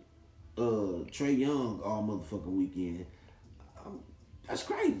motherfucking Trey Young all motherfucking weekend, that's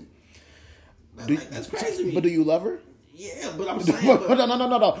crazy. That's crazy to me. But do you love her? Yeah, but I'm saying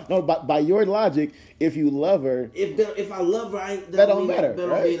no. By your logic, if you love her, if I love her, that don't matter. That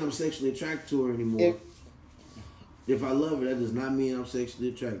don't mean I'm sexually attracted to her anymore. If I love her, that does not mean I'm sexually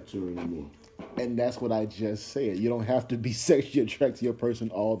attracted to her anymore. And that's what I just said. You don't have to be sexually attracted to your person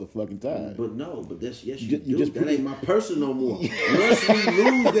all the fucking time. But that's yes you do. Just that ain't my person no more. Once we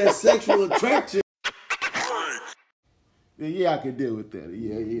lose that sexual attraction. Yeah, I can deal with that.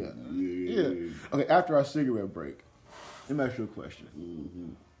 Yeah. Okay, after our cigarette break, let me ask you a question.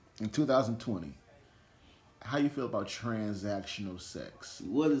 In 2020, how you feel about transactional sex?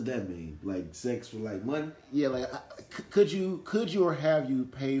 What does that mean? Like sex for like money? Yeah, like could you or have you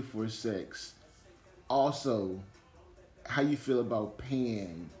pay for sex? Also, how you feel about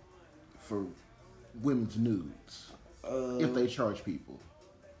paying for women's nudes if they charge people?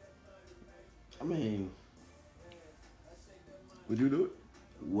 I mean, would you do it?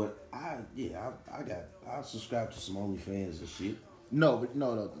 I subscribe to some OnlyFans and shit. No,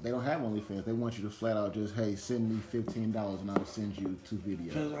 they don't have OnlyFans. They want you to flat out just, hey, send me $15 and I'll send you 2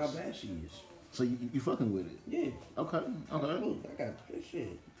 videos. Depends how bad she is. So you fucking with it? Yeah. Okay. I got this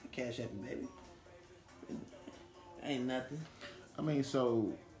shit. Cash at me, baby. Ain't nothing. I mean,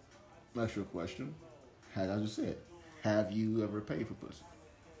 so that's your question. As I just said, have you ever paid for pussy?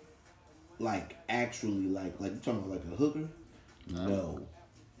 Like actually, like you talking about like a hooker? No.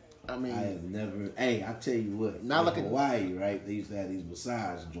 I mean, I have never. Hey, I tell you what. Not like Hawaii, right? They used to have these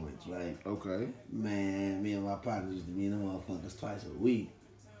massage joints, right? Okay. Man, me and my partners used to be in them motherfuckers twice a week.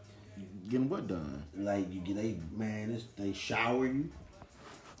 Getting what done? Like they shower you.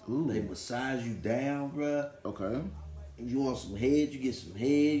 Ooh. They massage you down, bruh. Okay. If you want some head, you get some head.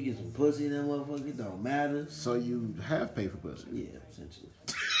 You get some pussy in that motherfucker. It don't matter. So you have paid for pussy? Yeah, essentially.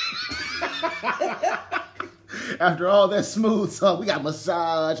 After all that smooth talk, we got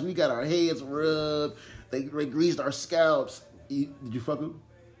massage, we got our heads rubbed, they greased our scalps. Did you fuck with?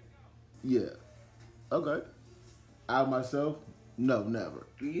 Yeah. Okay. I myself? No, never.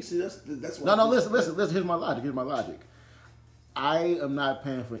 You see, that's what. No. Listen. Here's my logic. I am not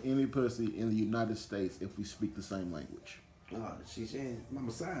paying for any pussy in the United States if we speak the same language. Oh, she's saying my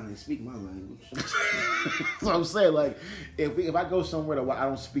Messiah ain't speak my language. So I'm saying, like, if I go somewhere where I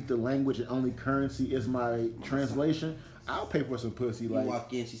don't speak the language and only currency is my translation, I'll pay for some pussy. You like,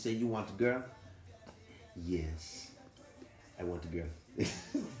 walk in, she said, "You want the girl?" Yes, I want the girl.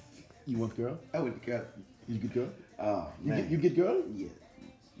 You want the girl? I want the girl. You get girl? Oh man, you get girl? Yeah.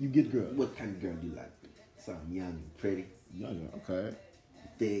 You get girl. What kind of girl do you like? Something young and pretty. Young, okay.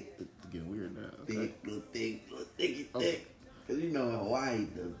 Thick. It's getting weird now. Okay. Thick. Okay. Cause you know in Hawaii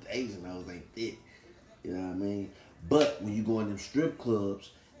the Asian hoes ain't thick. You know what I mean? But when you go in them strip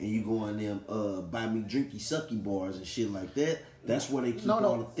clubs and you go in them buy me drinky sucky bars and shit like that, that's where they keep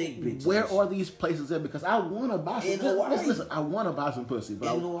all the thick bitches. Where are these places at? Because I want to buy some. In Hawaii. Listen, I want to buy some pussy,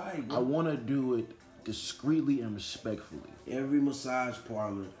 but in Hawaii, bro. I want to do it discreetly and respectfully. Every massage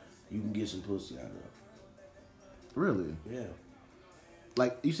parlor you can get some pussy out of. Really? Yeah.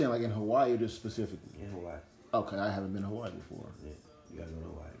 Like you saying, like in Hawaii or just specifically? In Hawaii. Okay, I haven't been to Hawaii before. Yeah, you gotta go to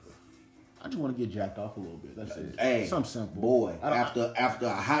Hawaii, bro. I just want to get jacked off a little bit. That's it. Hey, something simple. Boy, after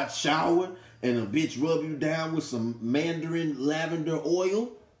a hot shower and a bitch rub you down with some Mandarin lavender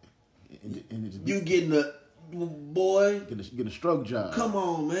oil, you getting a boy. Get a stroke job. Come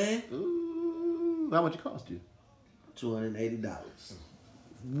on, man. Ooh, how much it cost you? $280.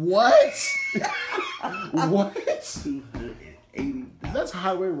 What? What? 280. That's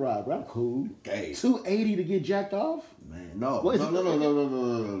highway robbery. I'm cool. Okay. 280 to get jacked off? Man, no. What is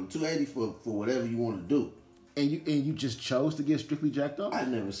No. 280 for whatever you want to do. And you just chose to get strictly jacked off? I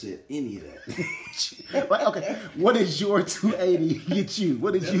never said any of that. Like, okay, what did your 280 get you?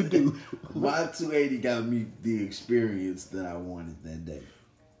 What did you do? My 280 got me the experience that I wanted that day.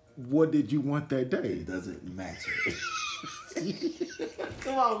 What did you want that day? It doesn't matter.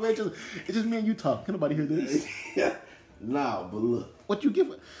 Come on, man. It's just me and you talk. Can nobody hear this? Nah, but look. What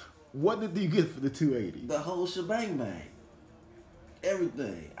What did you get for the 280? The whole shebang bang.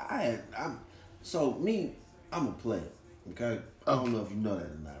 Everything. I'm a player. Okay? I don't know if you know that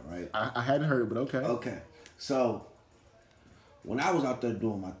or not, right? I hadn't heard, but okay. Okay. So, when I was out there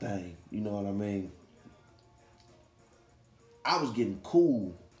doing my thing, you know what I mean? I was getting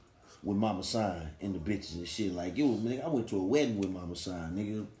cool with Mama Sign and the bitches and shit. Like, nigga, I went to a wedding with Mama Sign,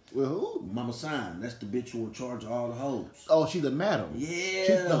 nigga. With who? Mama Sign. That's the bitch who in charge of all the hoes. Oh, she's a madam. Yeah.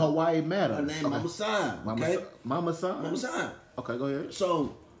 She's the Hawaii madam. Her name Mama Sign. Okay? Mama Sign? Mama Sign. Okay, go ahead.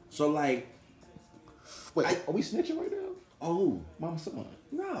 So like... Wait, are we snitching right now? Oh, who? Mama Sign.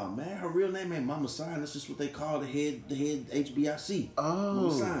 Nah, man. Her real name ain't Mama Sign. That's just what they call the head HBIC. Oh.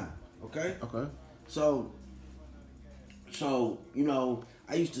 Mama Sign. Okay? Okay. So, you know,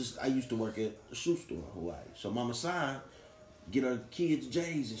 I used to work at a shoe store in Hawaii. So Mama Sign get her kids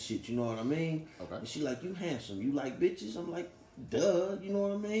J's and shit, you know what I mean? Okay. And she like, you handsome, you like bitches? I'm like, duh, you know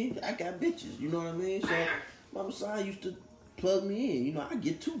what I mean? I got bitches, you know what I mean? So Mama Sign used to plug me in. You know, I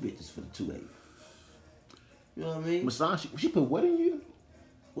get 2 bitches for the 280. You know what I mean? Massage, she put what in you?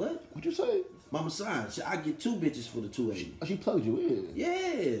 What? What'd you say? Mama Sign, I get 2 bitches for the 280. She plugged you in.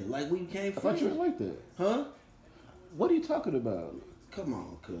 Yeah, like we came I thought you from. was like that. Huh? What are you talking about? Come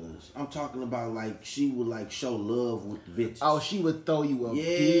on, cuz. I'm talking about like she would like show love with the bitches. Oh, she would throw you a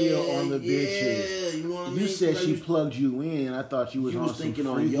deal on the bitches. Yeah, you know what I mean? You said like she plugged you in. I thought you was on some thinking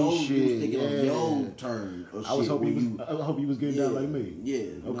on freaky your, shit. you was thinking on Yeah. your turn or I was shit. I hope you was getting down like me. Yeah.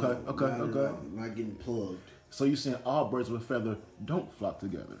 Okay. Not getting plugged. So you saying all birds with a feather don't flock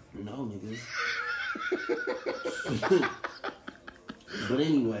together? No, niggas. But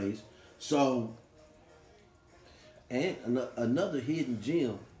anyways, so and another hidden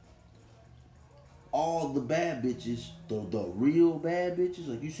gem. All the bad bitches, the real bad bitches,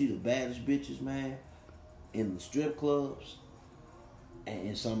 like you see the baddest bitches, man, in the strip clubs and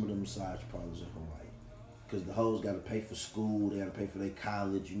in some of the massage parlors in Hawaii. Because the hoes got to pay for school, they got to pay for their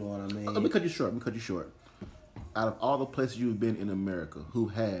college, you know what I mean? Let me cut you short. Out of all the places you've been in America, who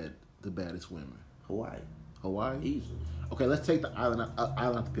had the baddest women? Hawaii? Easily. Okay, let's take the island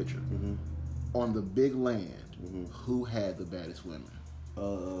out the picture. Mm-hmm. On the big land, who had the baddest women?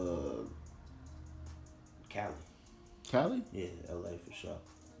 Cali? Yeah, LA for sure.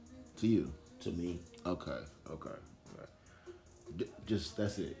 To you? To me. Okay. Just,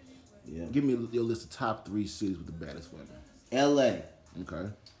 that's it. Yeah. Give me your list of top 3 cities with the baddest women. LA. Okay.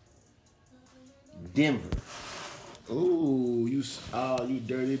 Denver. Ooh, you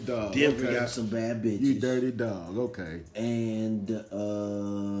dirty dog. Denver okay. got some bad bitches. You dirty dog. Okay. And this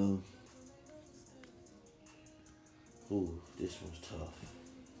one's tough.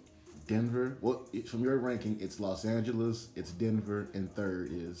 Denver. Well, from your ranking, it's Los Angeles, it's Denver, and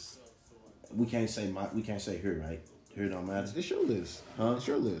third is. We can't say here, right? Here don't matter. It's your list. Huh? It's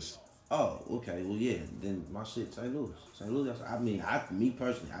your list. Oh, okay. Well, yeah. Then my shit, St. Louis. St. Louis. Me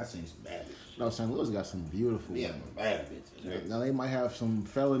personally, I seen some bad bitches. No, St. Louis got some beautiful Yeah, women. bad bitches. Right? Now they might have some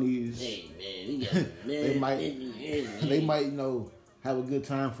felonies. Hey man, we got They might, have a good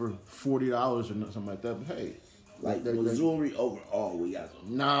time for $40 or something like that. But hey, like Missouri overall, we got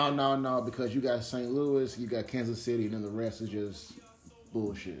some. No, because you got St. Louis, you got Kansas City, and then the rest is just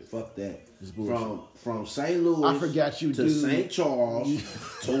bullshit. Fuck that. It's bullshit. From St. Louis, I forgot you to do. St. Charles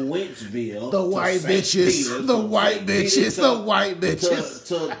to Wentzville, The white bitches, the white bitches, the white bitches.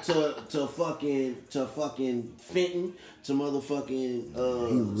 To fucking Fenton, to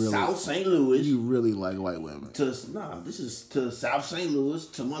motherfucking South St. Louis. You really like white women. This is to South St. Louis,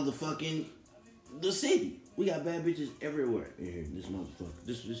 to motherfucking the city. We got bad bitches everywhere in here. This motherfucker.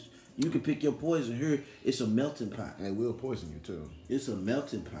 This you can pick your poison here. It's a melting pot. And we'll poison you too. It's a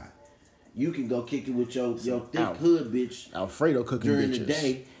melting pot. You can go kick it with your thick hood bitch Alfredo cooking during bitches. the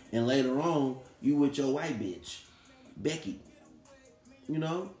day, and later on you with your white bitch, Becky. You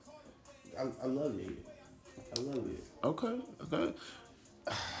know, I love it here. I love it. Okay.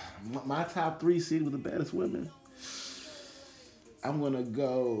 My top 3 cities with the baddest women. I'm gonna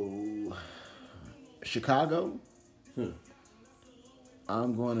go Chicago.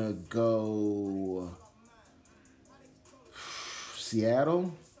 I'm gonna go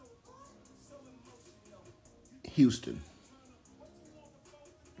Seattle. Houston.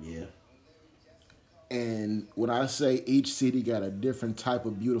 Yeah. And when I say each city got a different type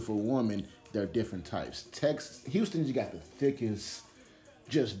of beautiful woman, they're different types. Houston, you got the thickest,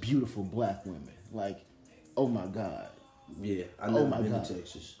 just beautiful black women. Like, oh my God. Yeah, I never been to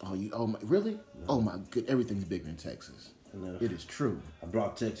Texas. Really? No. Oh my good, everything's bigger in Texas. No. It is true. I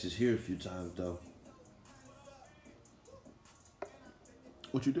brought Texas here a few times though.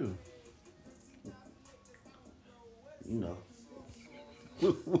 What you do? You know.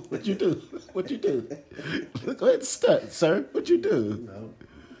 What you do? What you do? Go ahead and start, sir. What you do? You know.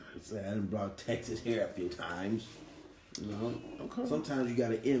 I done brought Texas here a few times. You know. Okay. Sometimes you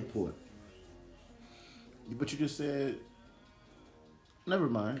gotta import. But you just said. Never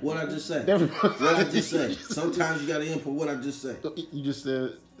mind. What I just said. Never mind. What I just said. Sometimes you gotta import what I just said. You just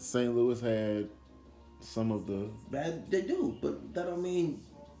said St. Louis had some of the bad. They do, but that don't mean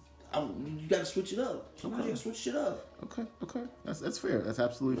you gotta switch it up. Sometimes you gotta switch shit up. Okay. That's fair. That's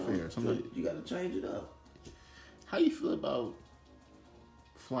absolutely fair. Sometimes you gotta change it up. How you feel about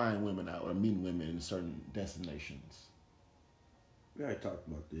flying women out or meeting women in certain destinations? We already talked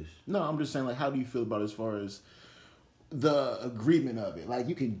about this. No, I'm just saying, like, how do you feel about as far as the agreement of it? Like,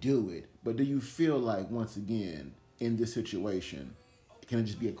 you can do it, but do you feel like, once again, in this situation, can it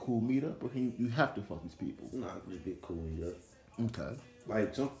just be a cool meetup, or can you have to fuck these people? No, just be a cool meetup. Okay.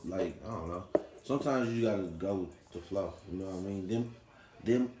 Like I don't know. Sometimes you gotta go with the flow. You know what I mean?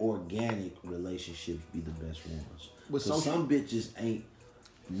 Them organic relationships be the best ones. But some bitches ain't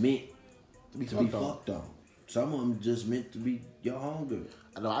meant to be fucked on. Some of them just meant to be your homegirl.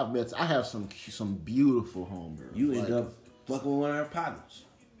 I know. I have some beautiful homegirls. You end up fucking with one of her partners.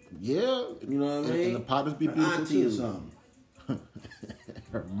 Yeah, you know what I mean. And the partners be beautiful auntie too. Or something.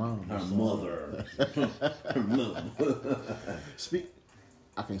 Her mom. Her mother. Her mother.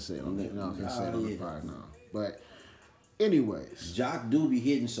 I can't say it on that. No, I can't say it on the pod now. But anyways, Jock do be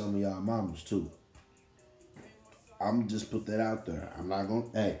hitting some of y'all mamas too. I'm just put that out there. I'm not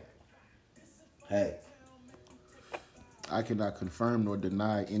gonna. Hey. I cannot confirm nor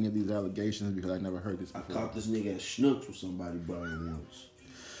deny any of these allegations because I never heard this before. I caught this nigga at Schnooks with somebody burning once.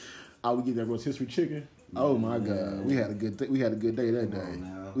 I would get that roast history chicken. Yeah, oh my God, we had a good we had a good day that day.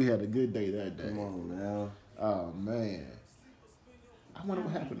 We had a good day that day. Come on now. Oh man, I wonder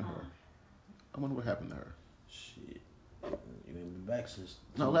what happened to her. Shit, you ain't been back since.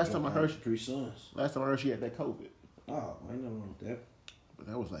 No, last time I heard 3 sons. Last time I heard she had that COVID. Oh, ain't nothing wrong with that. But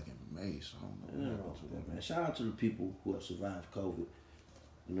that was like in May, so I don't know. Ain't nothing wrong with that, man. Shout out to the people who have survived COVID.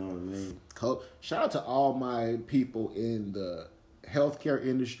 You know what I mean? Shout out to all my people in the healthcare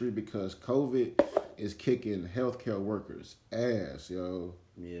industry because COVID is kicking healthcare workers' ass, yo.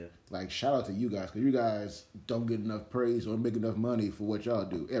 Yeah. Like, shout out to you guys because you guys don't get enough praise or make enough money for what y'all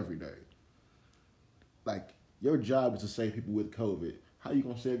do every day. Like, your job is to save people with COVID. How you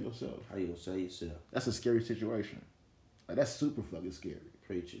gonna save yourself? How you gonna save yourself? That's a scary situation. Like, that's super fucking scary.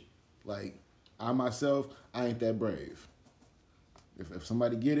 Preach it. Like, I myself, I ain't that brave. If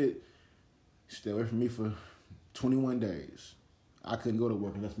somebody get it, stay away from me for 21 days. I couldn't go to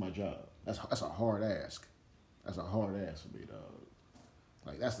work and that's my job. That's a hard ask. That's a hard ask for me, dog.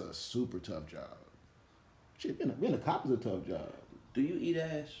 Like, that's a super tough job. Shit, being a cop is a tough job. Do you eat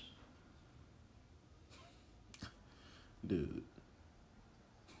ass? Dude.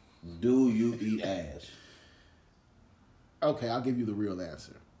 Do you eat ass? Okay, I'll give you the real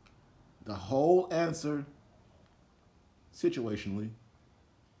answer. The whole answer, situationally,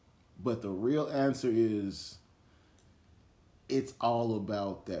 but the real answer is it's all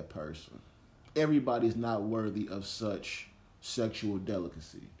about that person. Everybody's not worthy of such sexual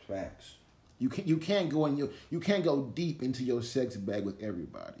delicacy. Facts. You can't go deep into your sex bag with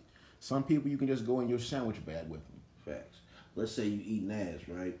everybody. Some people you can just go in your sandwich bag with them. Facts. Let's say you eating ass,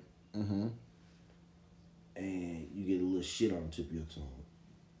 right? Mm-hmm. And you get a little shit on the tip of your tongue.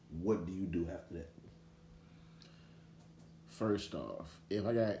 What do you do after that? First off, if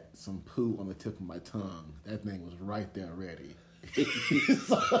I got some poo on the tip of my tongue, that thing was right there ready.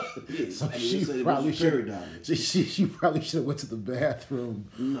 so she probably should. She probably should have went to the bathroom.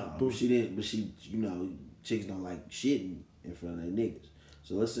 No, but she didn't. But she, chicks don't like shitting in front of their niggas.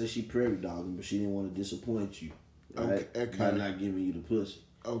 So let's say she prairie dogging, but she didn't want to disappoint you, right? Okay. By not giving you the pussy.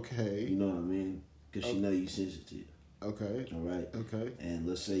 Okay. You know what I mean? Because she know you sensitive. Okay. All right. Okay. And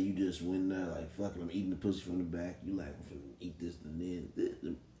let's say you just went there like, fuck it, I'm eating the pussy from the back. You like, I'm finna eat this and then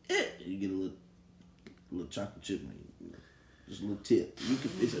you get a little chocolate chip, just a little tip.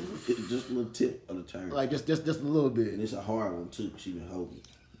 It's just a little tip of the turn. Like just a little bit. And it's a hard one too. She been holding.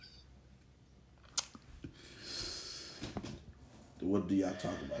 What do y'all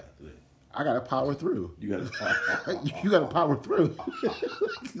talk about after that? I gotta power through. You gotta You gotta power through.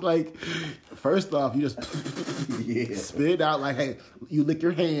 Like, first off, you just spit it out like, hey, you lick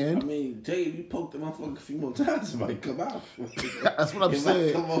your hand. I mean, tell you poke the motherfucker a few more times, it might come out. That's what I'm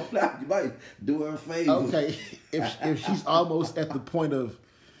saying. Might come on out. You might do her a favor. Okay, if she's almost at the point of,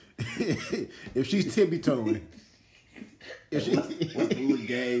 if she's tippy-toeing. What's the little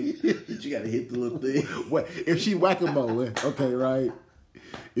game? You gotta hit the little thing. What if she whack-a-moling? Okay, right.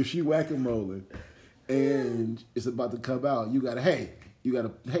 If she whack-a-moling and it's about to come out, you gotta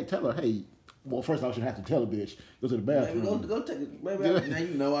tell her, hey. Well, first off, you have to tell a bitch, go to the bathroom. Maybe go take it. Maybe now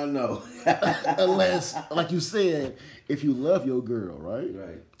you know I know. Unless, like you said, if you love your girl, right?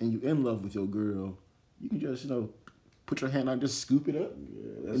 Right. And you in love with your girl, you can just, put your hand out and just scoop it up.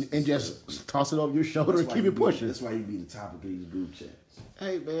 Yeah, and just toss it over your shoulder and keep it pushing. That's why you be the topic of these group chats.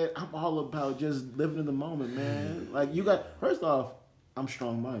 Hey, man, I'm all about just living in the moment, man. Like, first off, I'm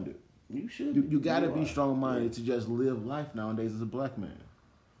strong-minded. You should. You got to be strong-minded to just live life nowadays as a black man.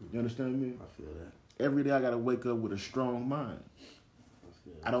 You understand me? I feel that. Every day I got to wake up with a strong mind.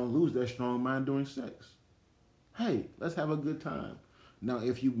 I don't lose that strong mind during sex. Hey, let's have a good time. Now,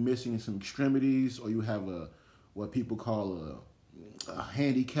 if you're missing some extremities or you have what people call a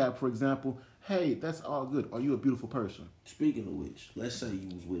handicap, for example, hey, that's all good. Are you a beautiful person? Speaking of which, let's say you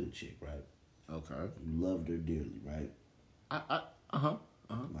was with a chick, right? Okay. You loved her dearly, right?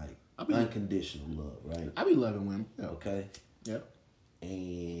 Like unconditional love, right? I be loving women. Yeah. Okay. Yep.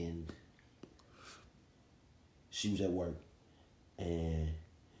 And she was at work and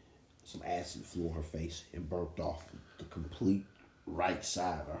some acid flew on her face and burnt off the complete right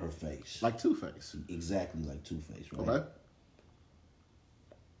side of her face. Like Two-Face. Exactly like Two-Face, right? Okay.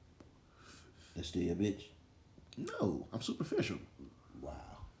 That's still your bitch? No, I'm superficial. Wow.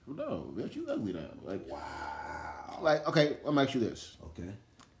 No, bitch, you ugly now. Like, wow. Like, okay, let me ask you this. Okay.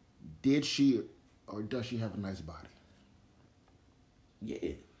 Did she or does she have a nice body?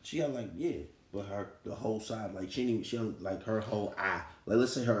 Yeah. She got but the whole side, like she like her whole eye. Like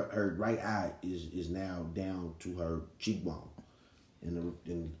let's say her right eye is now down to her cheekbone. And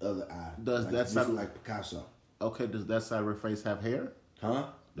the other eye. Does that side like Picasso? Okay, does that side of her face have hair? Huh?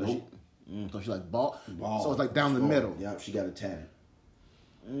 Does so she's like bald? Bald. So it's like down the middle. Yep, she got it tatted.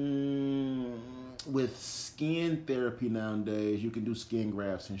 With skin therapy nowadays, you can do skin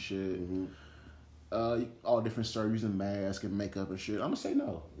grafts and shit. Mm-hmm. All different surgeries and masks and makeup and shit. I'm gonna say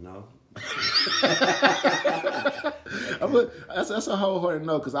no. No. That's a whole hard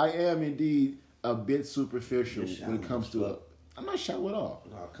no, because I am indeed a bit superficial when it comes to I'm not shallow at all.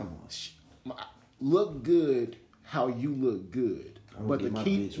 Oh, come on. Look good how you look good. But the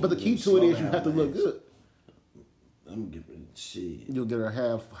key to it is you have to look good. I'm giving shit. You'll get her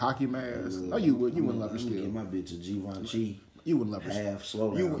half hockey mask. No, you would. You wouldn't love her still. Get my bitch a Givenchy. You wouldn't love her. Half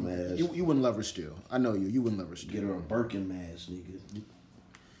slow down mask. You wouldn't love her still. I know you. You wouldn't love her still. Get her a Birkin mask, nigga.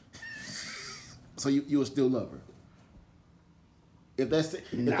 So you would still love her. If that's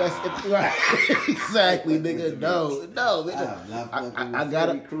right, exactly, nigga. No,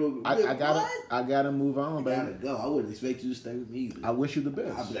 I gotta move on, baby. Gotta go. I wouldn't expect you to stay with me either. I wish you the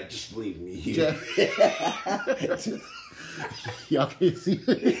best. I'd be like, just leave me here. Y'all can't see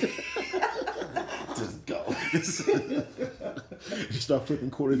it. Just go. You start flipping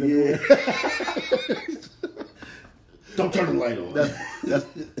quarters everywhere. Don't turn the light on.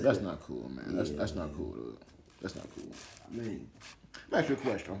 That's not cool, man. That's not cool, dude. That's not cool. Man. Back to your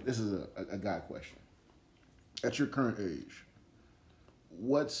question. This is a guy question. At your current age,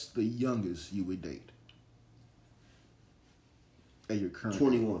 what's the youngest you would date? At your current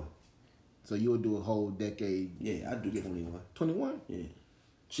 21. age? So you would do a whole decade? Yeah, I'd do 21. 21? Yeah.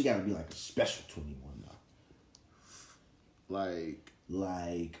 She got to be like a special 21 though.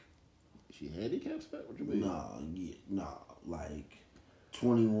 Like she handicapped? What you mean? Like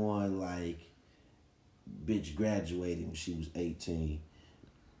 21, like bitch graduated when she was 18.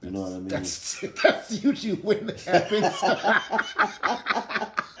 You know what I mean? That's usually when it happens.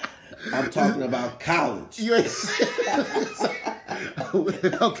 I'm talking about college. You ain't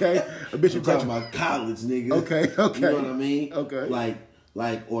okay. A bitch I'm talking about college, nigga. Okay. You know what I mean? Okay.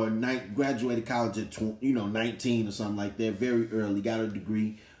 Graduated college at 19 or something like that, very early, got a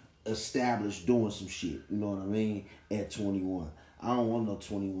degree, established, doing some shit. You know what I mean? At 21. I don't want no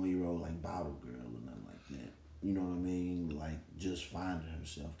 21-year-old like bottle girl or nothing like that. You know what I mean? Like just finding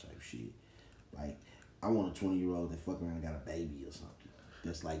herself type shit. Like I want a 20-year-old that fuck around and got a baby or something.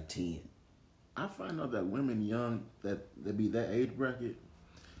 That's like 10. I find out that women young that be that age bracket,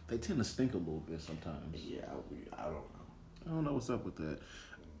 they tend to stink a little bit sometimes. Yeah, I don't know. I don't know what's up with that.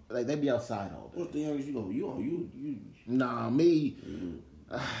 Like they be outside all day. What's the youngest you go? You? Nah, me.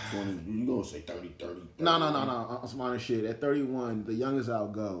 20, you gonna say 30. No. I'm smart as shit. At 31, the youngest I'll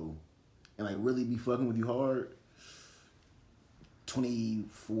go and like really be fucking with you hard,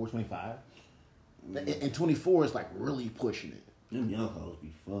 24, 25. And 24 is like really pushing it. Them young hoes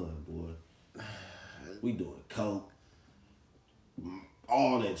be fun, boy. We doing coke,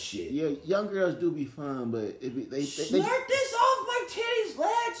 all that shit. Yeah, young girls do be fun, but they Slurp this off my titties,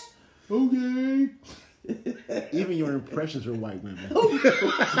 lads. Okay. Even your impressions are white women.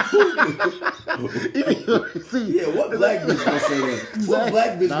 See, Yeah, what black bitch gonna say that? Exactly. What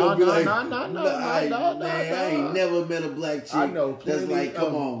black bitch gonna be like? No, I ain't never met a black chick. I know that's plenty like, come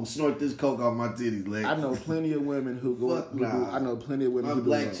of- on, snort this coke off my titties, legs. I know plenty of women who go. Fuck nah. I know plenty of women My who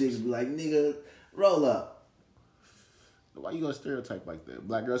black do chicks be like, nigga, roll up. Why you gonna stereotype like that?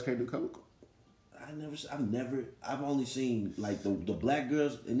 Black girls can't do coke. I've only seen like the black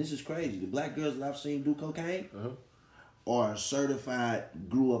girls, and this is crazy. The black girls that I've seen do cocaine are certified,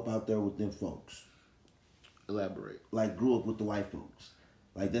 grew up out there with them folks. Elaborate. Like grew up with the white folks.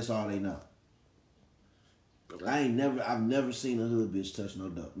 Like that's all they know. Okay. I've never seen a hood bitch touch no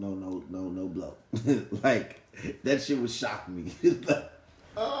dope, no blow. Like that shit would shock me.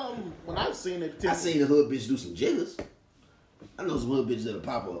 When I've seen it, I seen a hood bitch do some jiggers. I know some hood bitches that'll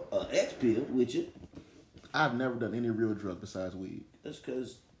pop a X pill with you. I've never done any real drug besides weed. That's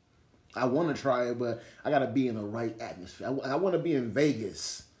because I want to try it, but I gotta be in the right atmosphere. I want to be in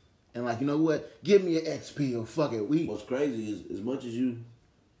Vegas, and like, you know what? Give me an X pill. Fuck it. What's crazy is as much as you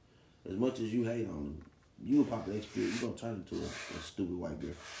hate on them, you will pop an X pill. You gonna turn into a stupid white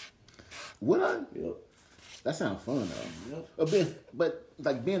girl. Would I? Yep. That sounds fun though. Yep. But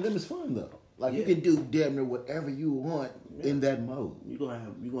like being them is fun though. Like you can do damn near whatever you want in that mode. You gonna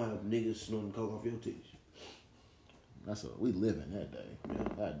have niggas snorting coke off your titties. We live in that day. Yeah.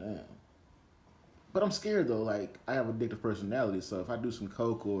 God damn. But I'm scared though. Like I have addictive personality, so if I do some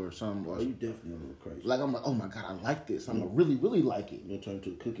coke or something, you definitely gonna go crazy. Like I'm like, oh my god, I like this. I'm gonna really, really like it. You're gonna turn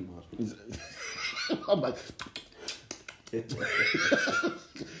into a Cookie Monster. I'm like,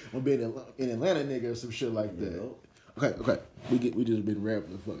 I'm being in Atlanta nigga or some shit like that. Okay. We just been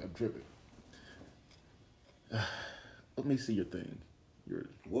rapping. Fuck, I'm tripping. Let me see your thing.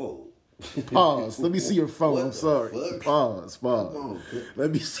 Whoa. Pause. Let me see your phone. What I'm sorry. fuck? Pause. Come on. Let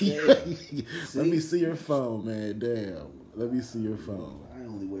me see. Let me see your phone, man. Damn. Let me see your phone. I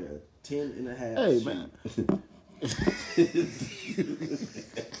only wear a 10 and a half. Hey, sheet. man.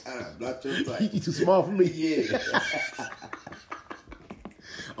 I'm not your type. You too small for me. Yeah.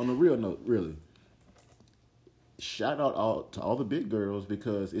 On a real note, really. Shout out to all the big girls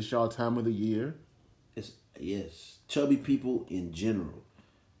because it's y'all time of the year. Yes. Chubby people in general.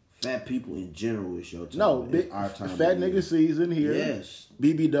 Fat people in general is your time. No, our time. fat nigga season here. Yes.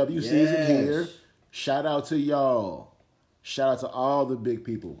 BBW season here. Shout out to y'all. Shout out to all the big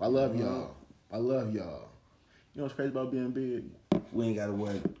people. I love y'all. I love y'all. You know what's crazy about being big? We ain't gotta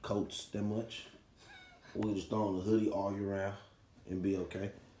wear coats that much. We just throw on a hoodie all year round and be okay.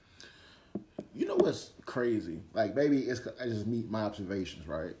 You know what's crazy? Like maybe I just meet my observations,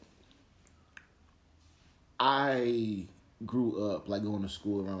 right? I grew up like going to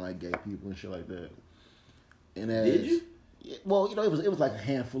school around like gay people and shit like that. And did you? Yeah, well, you know, it was like a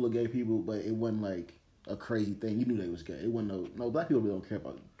handful of gay people, but it wasn't like a crazy thing. You knew they was gay. It wasn't no black people really don't care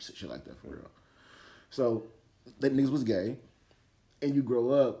about shit like that for real. So that niggas was gay, and you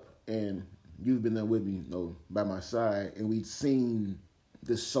grow up and you've been there with me, you know, by my side, and we'd seen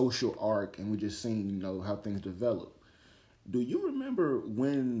this social arc, and we just seen, you know, how things develop. Do you remember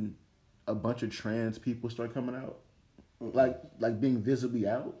when a bunch of trans people start coming out? Like being visibly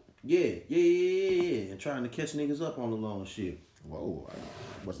out? Yeah. And trying to catch niggas up on the long shit. Whoa,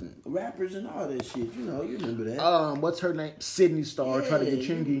 I wasn't. Rappers and all that shit, you know, you remember that. What's her name? Sydney Star trying to get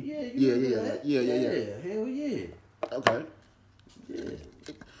chingy. Yeah. Hell yeah. Okay. Yeah.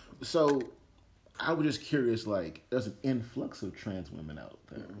 So I was just curious, like, there's an influx of trans women out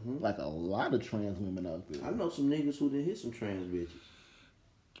there. Mm-hmm. Like a lot of trans women out there. I know some niggas who done hit some trans bitches.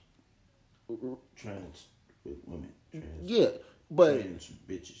 Trans women. Trans. Yeah, but trans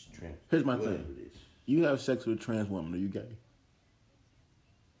bitches. Trans. Here's my thing. You have sex with a trans woman, are you gay?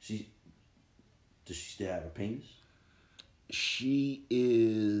 Does she still have a penis? She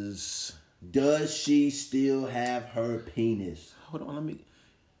is. Does she still have her penis? Hold on,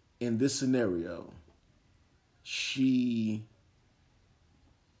 in this scenario, she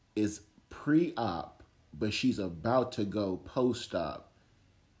is pre-op, but she's about to go post-op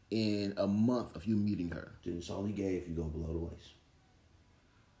in a month of you meeting her. Then it's only gay if you go below the waist.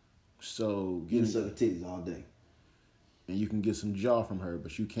 So you can suck her titties all day. And you can get some jaw from her,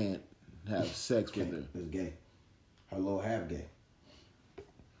 but you can't have sex with her. That's gay. Her lower half gay.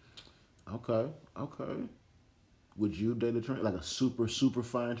 Okay. Would you date a trans, like a super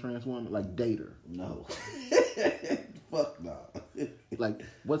fine trans woman, like date her? No. Fuck no. Like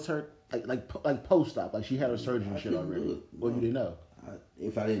what's her like post op? Like she had her surgery and shit already. No. Or you didn't know?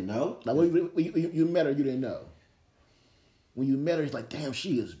 If I didn't know, Like when you met her, you didn't know. When you met her, it's like, damn,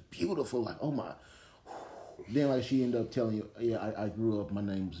 she is beautiful. Like, oh my. Then like she ended up telling you, yeah, I grew up. My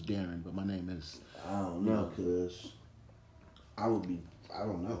name's Darren, but my name is. I don't know, cause I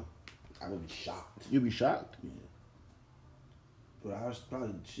don't know. I would be shocked. You'd be shocked. Yeah. But I was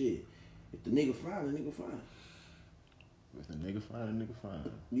probably shit. If the nigga fine, the nigga fine. If the nigga fine, the nigga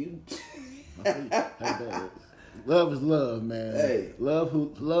fine. You. Hey, love is love, man. Hey. Love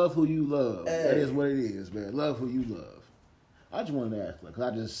who you love. Hey. That is what it is, man. Love who you love. I just wanted to ask, like, 'cause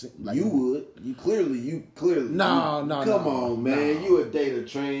I just like You would. You clearly. No. Come on, man. No. You a data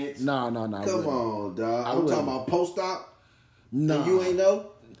trans. No. Come on, dog. I'm wouldn't. talking about post op. No. And you ain't know.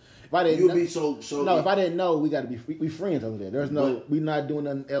 If I didn't, You'd be so. No, if I didn't know, we got to be we friends over there. There's no, we not doing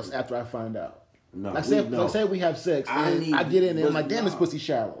nothing else after I find out. No, like say we have sex, and I get in there, I'm like, damn, this pussy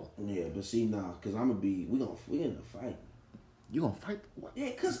shallow. Yeah, but see, cause I'm gonna be. We in a fight. You gonna fight? What? Yeah,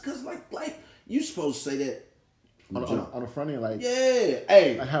 cause like you supposed to say that on the front end, like, yeah,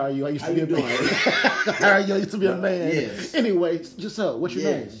 hey, like, how are you? I used to how be you a doing? man. How are you? I used to be a man. Yes. Anyway, just what's your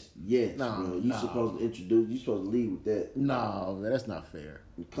name? Yes, No, bro. You supposed to introduce. You supposed to lead with that. No, man, that's not fair.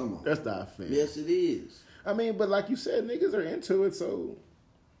 Come on, That's not fair. yes, it is. I mean, but like you said, niggas are into it, so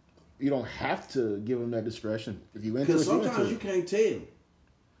you don't have to give them that discretion. If you into it, Because sometimes you can't tell.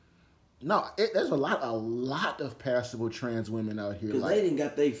 No, there's a lot of passable trans women out here. Because they didn't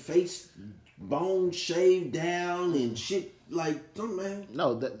got their face bone shaved down and shit. Like, man.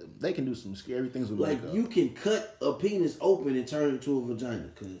 No, they can do some scary things with Like, makeup. you can cut a penis open and turn it into a vagina.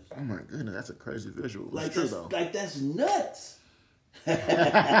 Cause Oh my goodness, that's a crazy visual. like, It's true though. like that's nuts.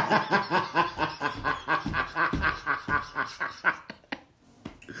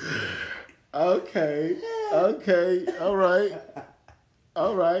 Okay, all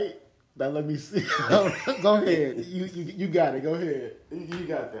right. Now let me see. Go ahead. You got it. Go ahead. You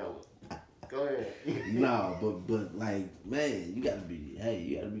got that one. Go ahead. No, but like, man, you gotta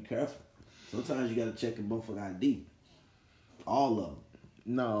be careful. Sometimes you gotta check a motherfucker ID. All of them.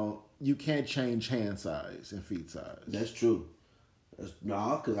 No, you can't change hand size and feet size. That's true. Cause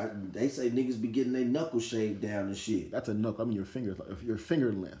they say niggas be getting their knuckles shaved down and shit. That's a knuckle. I mean your finger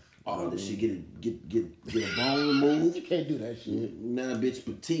length. Oh, this shit get a bone removed. You can't do that shit. Now that bitch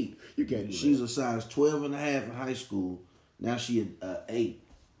petite. You can't do She was that. a size 12 and a half in high school. Now she a 8.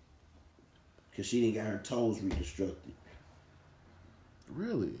 Cause she didn't got her toes reconstructed.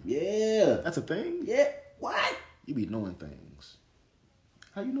 Really? Yeah. That's a thing? Yeah. What? You be knowing things.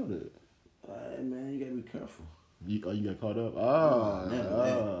 How you know that? Hey, man, you gotta be careful. You got caught up? I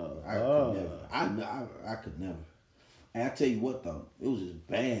could never. And I tell you what though, it was this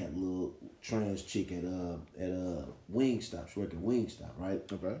bad little trans chick at Wingstop. She worked at Wingstop, right?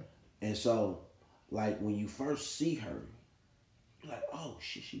 Okay. And so, like when you first see her, you're like, oh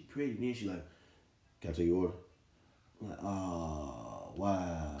shit, she pretty. And then she like, can I take your order? I'm like, oh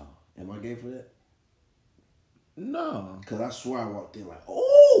wow. Am I gay for that? No. Cause I swear I walked in like,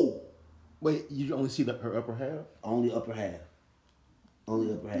 oh. Wait, you only see her upper half? Only upper half.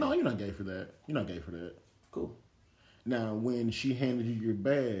 Only upper half. No, you're not gay for that. You're not gay for that. Cool. Now, when she handed you your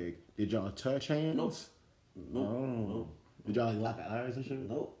bag, did y'all touch hands? Nope. Nope. Oh. Nope. Did y'all like lock eyes and shit?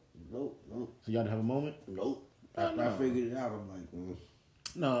 Nope. So y'all didn't have a moment? Nope. After I figured it out, I'm like,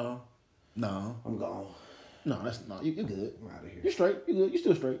 No. I'm gone. No, that's not. You good. I'm out of here. You straight. You good. You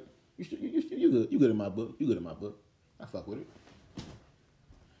still straight. You good. You good in my book. You good in my book. I fuck with it.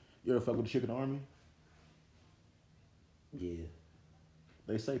 You ever fuck with the chick in the army? Yeah.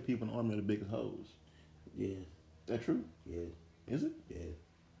 They say people in the army are the biggest hoes. Yeah. That true? Yeah. Is it? Yeah.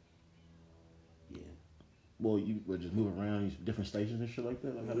 Yeah. Well, you would just move around these different stations and shit like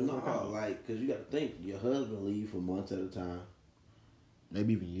that? Like how does it work out? No, like, cause you gotta think, your husband leave for months at a time.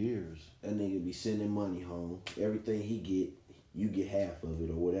 Maybe even years. That nigga be sending money home. Everything he get, you get half of it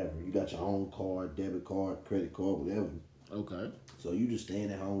or whatever. You got your own card, debit card, credit card, whatever. Okay. So you just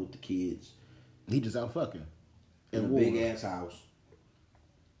staying at home with the kids. He just out fucking. In a big ass house.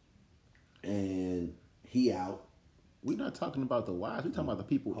 And he out. We're not talking about the wives. We're talking about the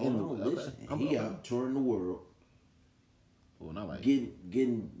people in the Hold on, listen. Okay. He out touring the world. Well, not like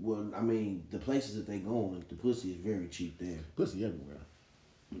Getting I mean, the places that they going, the pussy is very cheap there. pussy everywhere.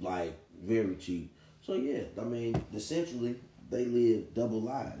 Like, very cheap. So yeah, I mean, essentially they live double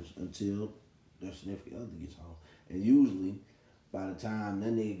lives until their significant other gets home. And usually by the time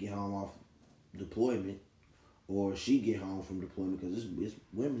that nigga get home off deployment or she get home from deployment, because it's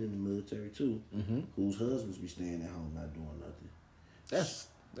women in the military too, whose husbands be staying at home not doing nothing.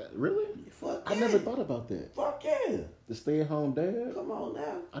 Really? Yeah, fuck I yeah. never thought about that. Fuck yeah. The stay-at-home dad? Come on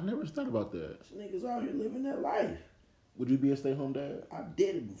now. I never thought about that. These niggas out here living their life. Would you be a stay-home dad? I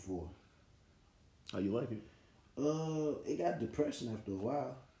did it before. How you like it? It got depressing after a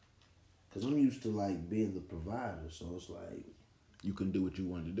while. Cause I'm used to like being the provider, so it's like you couldn't do what you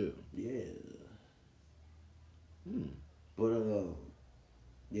wanted to do. Yeah. But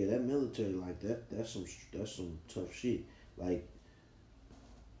yeah, that military like that's some tough shit. Like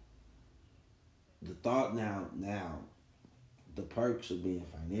the thought now the perks of being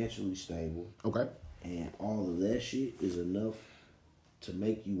financially stable. Okay. And all of that shit is enough to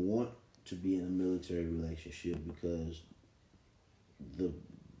make you want to be in a military relationship, because the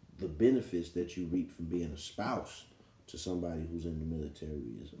benefits that you reap from being a spouse to somebody who's in the military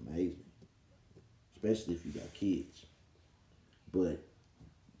is amazing. Especially if you got kids. But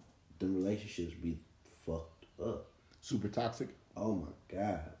the relationships be fucked up. Super toxic? Oh my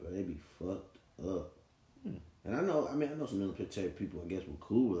God, bro, they be fucked up. And I know some military people, I guess, with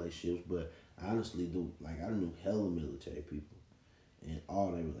cool relationships, but honestly, I knew hella military people. And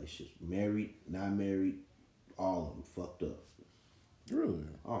all their relationships, married, not married, all of them fucked up. Really?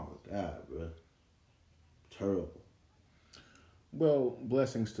 Oh my God, bro. Terrible. Well,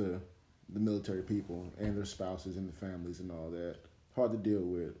 blessings to the military people and their spouses and the families and all that. Hard to deal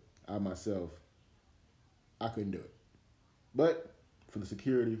with. I myself, I couldn't do it. But for the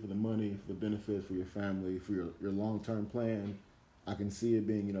security, for the money, for the benefits, for your family, for your long-term plan, I can see it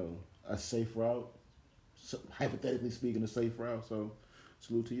being, a safe route. So, hypothetically speaking, a safe route. So,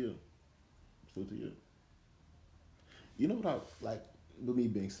 salute to you. Salute to you. You know what with me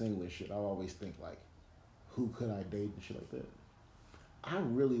being single and shit, I always think, who could I date and shit like that? I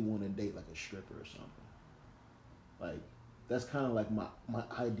really want to date, a stripper or something. That's kind of my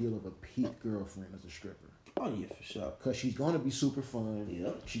ideal of a peak girlfriend as a stripper. Oh, yeah, for sure. Because she's going to be super fun.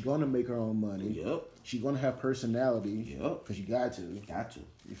 Yep. She's going to make her own money. Yep. She's going to have personality. Yep. Because you got to. Got to.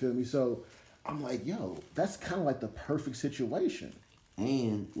 You feel me? So, I'm like, yo, that's kind of the perfect situation.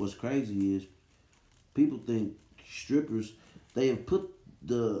 And what's crazy is people think strippers, they have put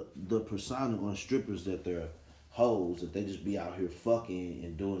the persona on strippers that they're hoes, that they just be out here fucking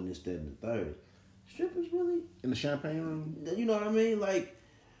and doing this, that, and the third. Strippers really? In the champagne room? You know what I mean?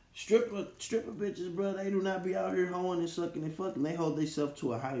 Stripper bitches, bro, they do not be out here hoeing and sucking and fucking. They hold themselves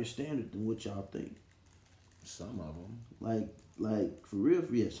to a higher standard than what y'all think. Some of them. Like for real,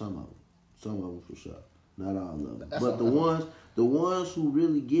 yeah, some of them. Some of them for sure. Not all of them. That's but the ones who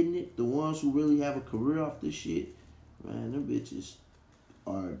really getting it, the ones who really have a career off this shit, man, them bitches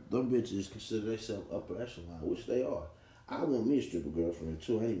consider themselves upper echelon, which they are. I want me a stripper girlfriend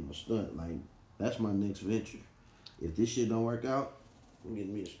too. I ain't gonna stunt. That's my next venture. If this shit don't work out, I'm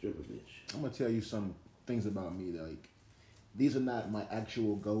getting me a stripper bitch. I'm gonna tell you some things about me. These are not my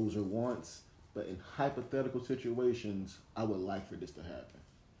actual goals or wants, but in hypothetical situations, I would like for this to happen.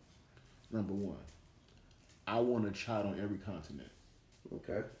 Number one, I want a child on every continent.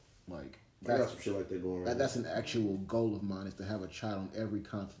 Okay. I got some shit like that going right That's an actual goal of mine, is to have a child on every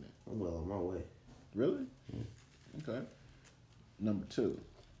continent. I'm well on my way. Really? Okay. Number two,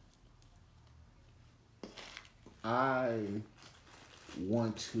 I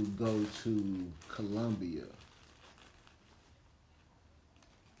want to go to Colombia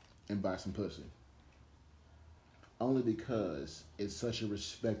and buy some pussy. Only because it's such a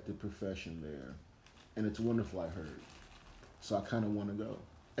respected profession there. And it's wonderful, I heard. So I kind of want to go.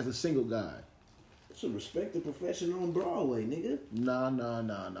 As a single guy. It's a respected profession on Broadway, nigga.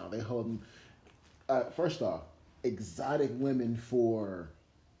 No. They hold them. First off, exotic women for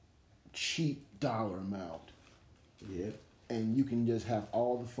cheap dollar amount. Yeah. And you can just have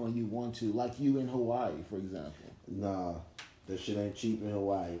all the fun you want to. Like you in Hawaii, for example. Nah, that shit ain't cheap in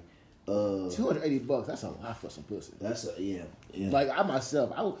Hawaii. $280, that's a lot for some pussy. That's yeah. I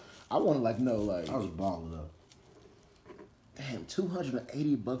myself, I want to know I was balling up. Damn,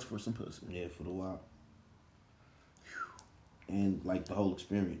 $280 for some pussy. Yeah, for the while. And the whole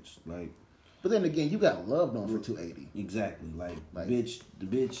experience, But then again, you got loved on for $280. Exactly, the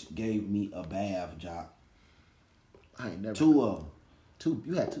bitch gave me a bath job. I ain't never. Two of them.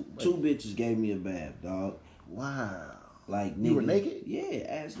 You had two. Two bitches gave me a bath, dog. Wow. Nigga, you were naked? Yeah,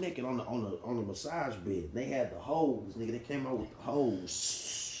 ass naked on the massage bed. They had the hose, nigga. They came out with the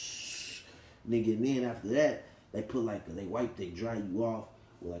hose, nigga. And then after that, they put they dry you off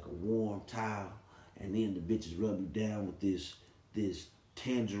with a warm towel, and then the bitches rub you down with this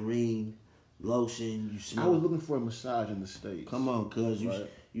tangerine lotion. You smell. I was looking for a massage in the States. Come on, cuz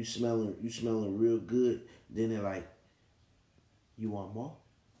you smelling real good. Then they're like, you want more?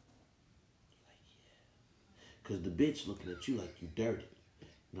 You're like, yeah. Cause the bitch looking at you like you dirty.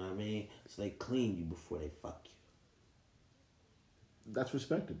 You know what I mean? So they clean you before they fuck you. That's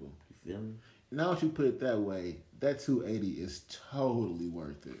respectable. You feel me? Now that you put it that way, that $280 is totally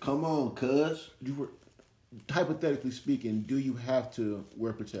worth it. Come on, cuz. Hypothetically speaking, do you have to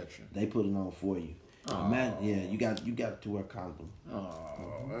wear protection? They put it on for you. Imagine, yeah, you got to wear condom.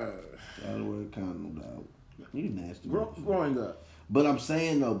 Gotta wear a condom, dog. You nasty. Growing up. But I'm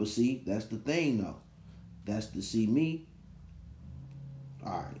saying though, but see, that's the thing though. That's to see me.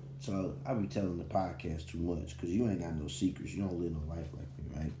 Alright, so I be telling the podcast too much because you ain't got no secrets. You don't live no life like me,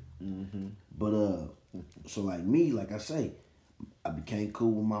 right? Mm-hmm. But so like me, like I say, I became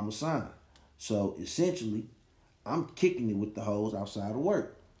cool with Mama Sign. So essentially, I'm kicking it with the hoes outside of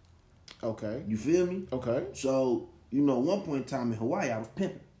work. Okay. You feel me? Okay. So, one point in time in Hawaii, I was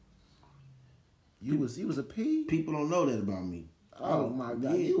pimping. You was a P? People don't know that about me. Oh my God.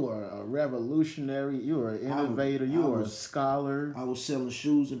 Yeah. You were a revolutionary. You were an innovator. You were a scholar. I was selling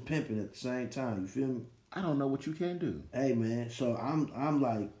shoes and pimping at the same time. You feel me? I don't know what you can do. Hey man, so I'm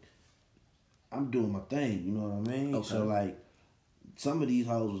like, I'm doing my thing. You know what I mean? Okay. So like, some of these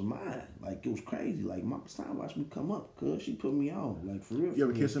hoes was mine. Like, it was crazy. Like, Mama Stein watched me come up, cuz she put me on. Like, for real. You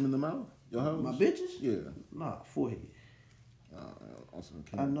ever kiss them in the mouth? Your hoes? My bitches? Yeah. Nah, forehead.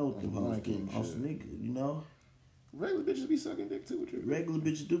 I know what them hoes do. On some nigga, you know? Regular bitches be sucking dick too. With you. Regular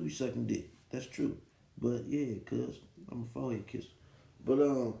bitches do be sucking dick. That's true. But, yeah, cuz I'm a forehead kisser. But,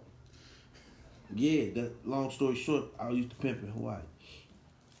 yeah, that long story short, I used to pimp in Hawaii.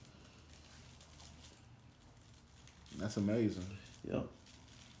 That's amazing. Yep.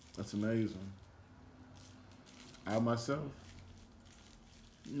 That's amazing. I myself,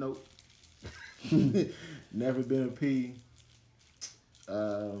 nope. Never been a P.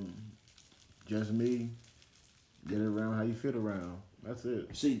 Just me. Get it around how you fit around. That's it.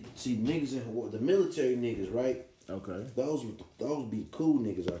 See, niggas in Hawaii, the military niggas, right? Okay. Those be cool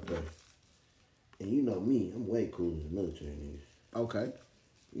niggas out there. And you know me, I'm way cooler than military niggas. Okay.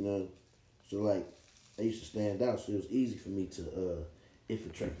 You know, so like, I used to stand out, so it was easy for me to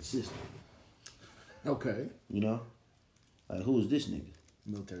infiltrate the system. Okay. You know? Like, who is this nigga?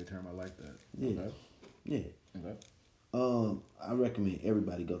 Military term, I like that. Yeah. Okay. Yeah. Okay. I recommend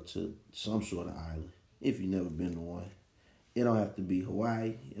everybody go to some sort of island if you've never been to one. It don't have to be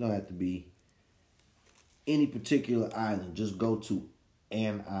Hawaii. It don't have to be any particular island. Just go to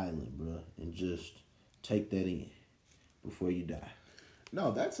an island, bro, and just take that in before you die.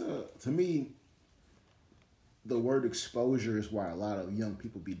 No, that's to me, the word exposure is why a lot of young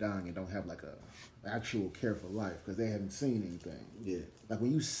people be dying and don't have like a actual care for life because they haven't seen anything. Yeah. Like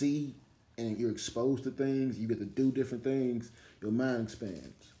when you see and you're exposed to things, you get to do different things, your mind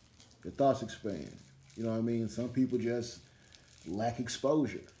expands, your thoughts expand. You know what I mean? Some people just lack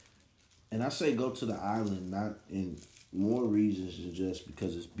exposure. And I say go to the island not in more reasons than just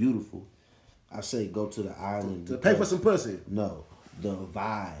because it's beautiful. I say go to the island to pay for some pussy. No, the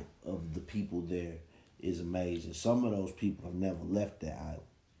vibe of the people there is amazing. Some of those people have never left that island.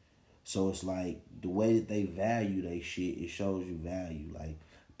 So it's like the way that they value they shit, it shows you value. Like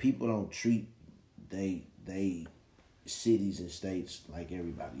people don't treat they cities and states like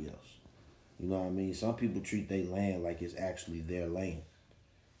everybody else. You know what I mean? Some people treat their land like it's actually their land.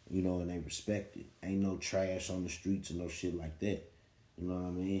 You know, and they respect it. Ain't no trash on the streets and no shit like that. You know what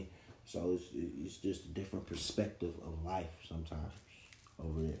I mean? So it's just a different perspective of life sometimes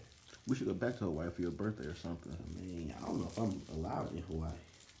over there. We should go back to Hawaii for your birthday or something. I mean, I don't know if I'm allowed in Hawaii.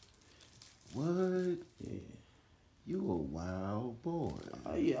 What? Yeah. You a wild boy.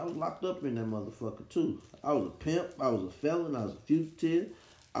 Oh yeah, I was locked up in that motherfucker too. I was a pimp, I was a felon, I was a fugitive,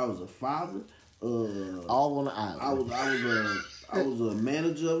 I was a father. All on the island. I was a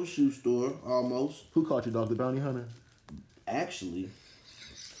manager of a shoe store, almost. Who caught you, Dog the Bounty Hunter? Actually,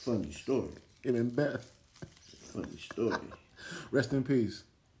 funny story. Even better. Funny story. Rest in peace.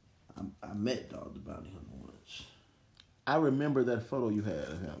 I met Dog the Bounty Hunter once. I remember that photo you had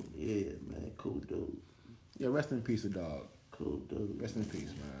of him. Yeah, man, cool dude. Yeah, rest in peace, the dog. Cool dude. Rest in peace,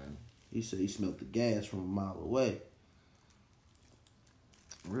 man. He said he smelled the gas from a mile away.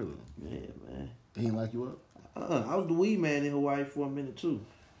 Really? Yeah, man. He didn't like you up? I was the weed man in Hawaii for a minute too.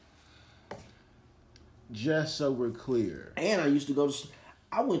 Just so we're clear. And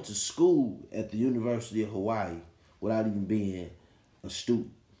I went to school at the University of Hawaii without even being a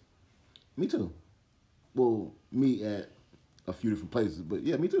student. Me too. Well, me at a few different places, but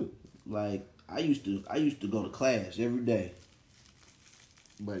yeah, me too. Like I used to go to class every day.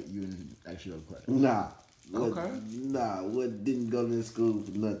 But you didn't actually go to class? Nah, Okay. Nah, didn't go to school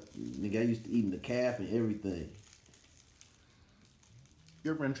for nothing. Nigga, I used to eat in the calf and everything.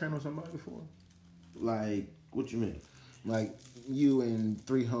 You ever ran train with somebody before? Like, what you mean? Like you and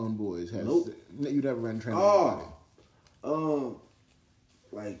 3 homeboys had. Nope. You never ran train with anybody.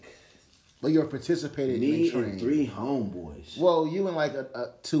 Like But you're participating me in train. and 3 homeboys. Well, you and like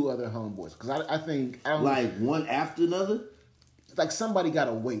 2 other homeboys. Because I don't Like one after another. Like somebody got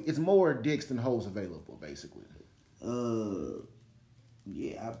to wait. It's more dicks than hoes available, basically.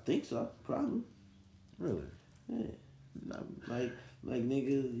 Yeah, I think so. Probably. Really? Yeah. Like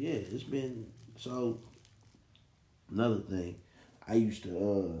nigga, yeah, it's been so. Another thing, I used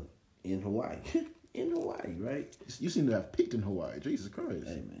to in Hawaii, right? You seem to have peaked in Hawaii. Jesus Christ.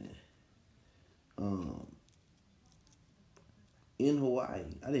 Hey man. In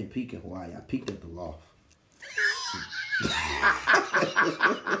Hawaii, I didn't peak in Hawaii. I peaked at the loft.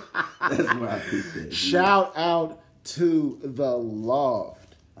 That's where I peaked at. Shout out to the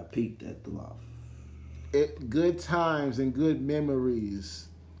loft. I peaked at the loft. Good times and good memories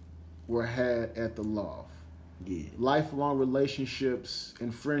were had at the loft. Yeah. Lifelong relationships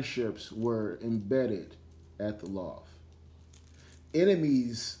and friendships were embedded at the loft.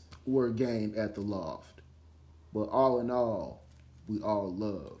 Enemies were gained at the loft. But all in all, we all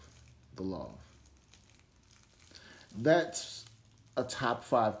love the loft. That's a top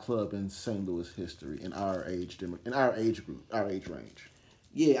 5 club in St. Louis history in our age group, our age range.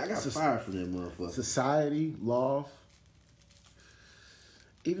 Yeah, I got fired for that motherfucker. Society, Loft.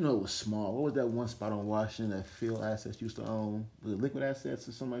 Even though it was small, what was that one spot on Washington that Phil Assets used to own? Was it Liquid Assets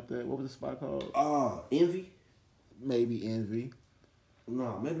or something like that? What was the spot called? Envy? Maybe Envy.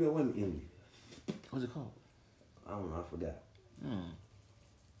 No, maybe it wasn't Envy. What was it called? I don't know, I forgot.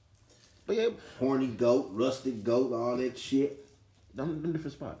 But yeah, Horny Goat, Rustic Goat, all that shit. them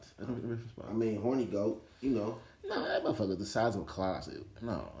different spots. I mean, Horny Goat, you know. No, that motherfucker's the size of a closet.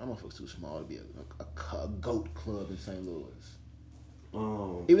 No, that motherfucker's too small to be a goat club in St. Louis.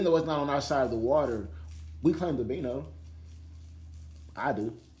 Even though it's not on our side of the water, we claim to be, no. I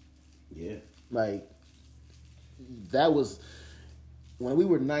do. Yeah. Like, that was, when we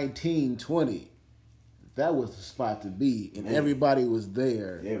were 19, 20, that was the spot to be. And everybody was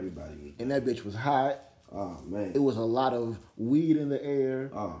there. Everybody was there. And that bitch was hot. Oh, man. It was a lot of weed in the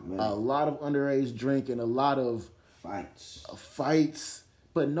air. Oh, man. A lot of underage drinking. A lot of fights.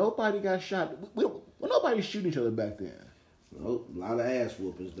 But nobody got shot. Nobody shooting each other back then. Nope. A lot of ass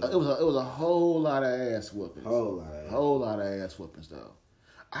whoopings, though. It was a whole lot of ass whoopings. Whole lot of ass whoopings, though.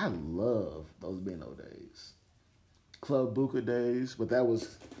 I love those Beno days. Club Buka days. But that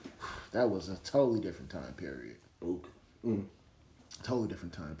was a totally different time period. Buka. Totally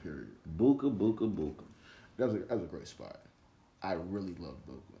different time period. Buka. That was a great spot. I really love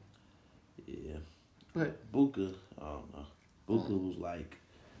Buka. Yeah. But Buka, I don't know. Buka was like,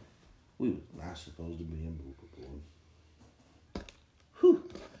 we was not supposed to be in Buka, boy. Whew.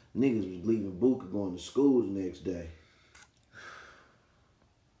 Niggas was leaving Buka going to school the next day.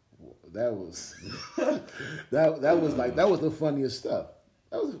 That was that was the funniest stuff.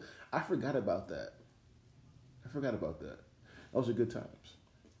 I forgot about that. Those are good times.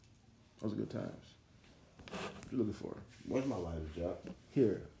 What you looking for? Where's my lighter, Jock?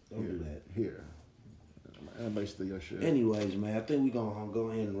 Here. Don't do that. Here. Everybody steal your shit. Anyways, man, I think we're going to go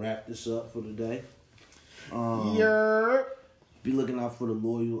ahead and wrap this up for today. Yeah. Be looking out for the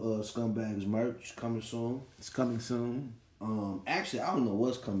Loyal Scumbags merch coming soon. It's coming soon. Actually, I don't know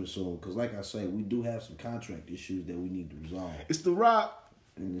what's coming soon because, like I say, we do have some contract issues that we need to resolve. It's The Rock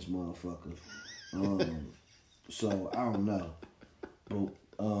in this motherfucker. So I don't know, but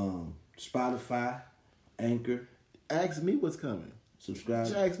Spotify, Anchor. Ask me what's coming.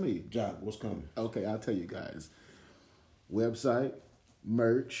 Subscribe. Ask me. Jock, what's coming? Okay, I'll tell you guys. Website,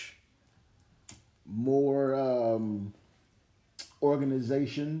 merch, more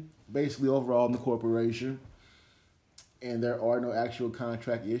organization, basically overall in the corporation. And there are no actual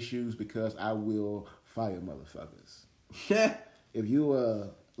contract issues because I will fire motherfuckers. If you a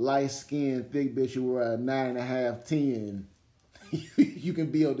light-skinned, thick bitch, you were a 9.5, 10, you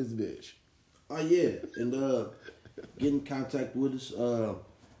can build this bitch. Oh, yeah. And get in contact with us.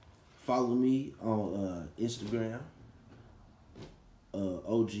 Follow me on Instagram.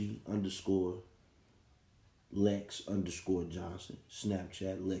 OG_Lex_Johnson.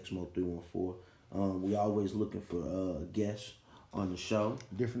 Snapchat, LexMo314. We always looking for guests on the show.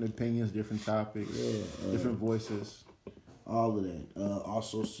 Different opinions, different topics, different voices. All of that.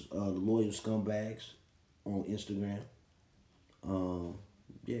 Also, the Loyal Scumbags on Instagram.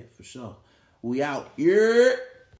 Yeah, for sure. We out here.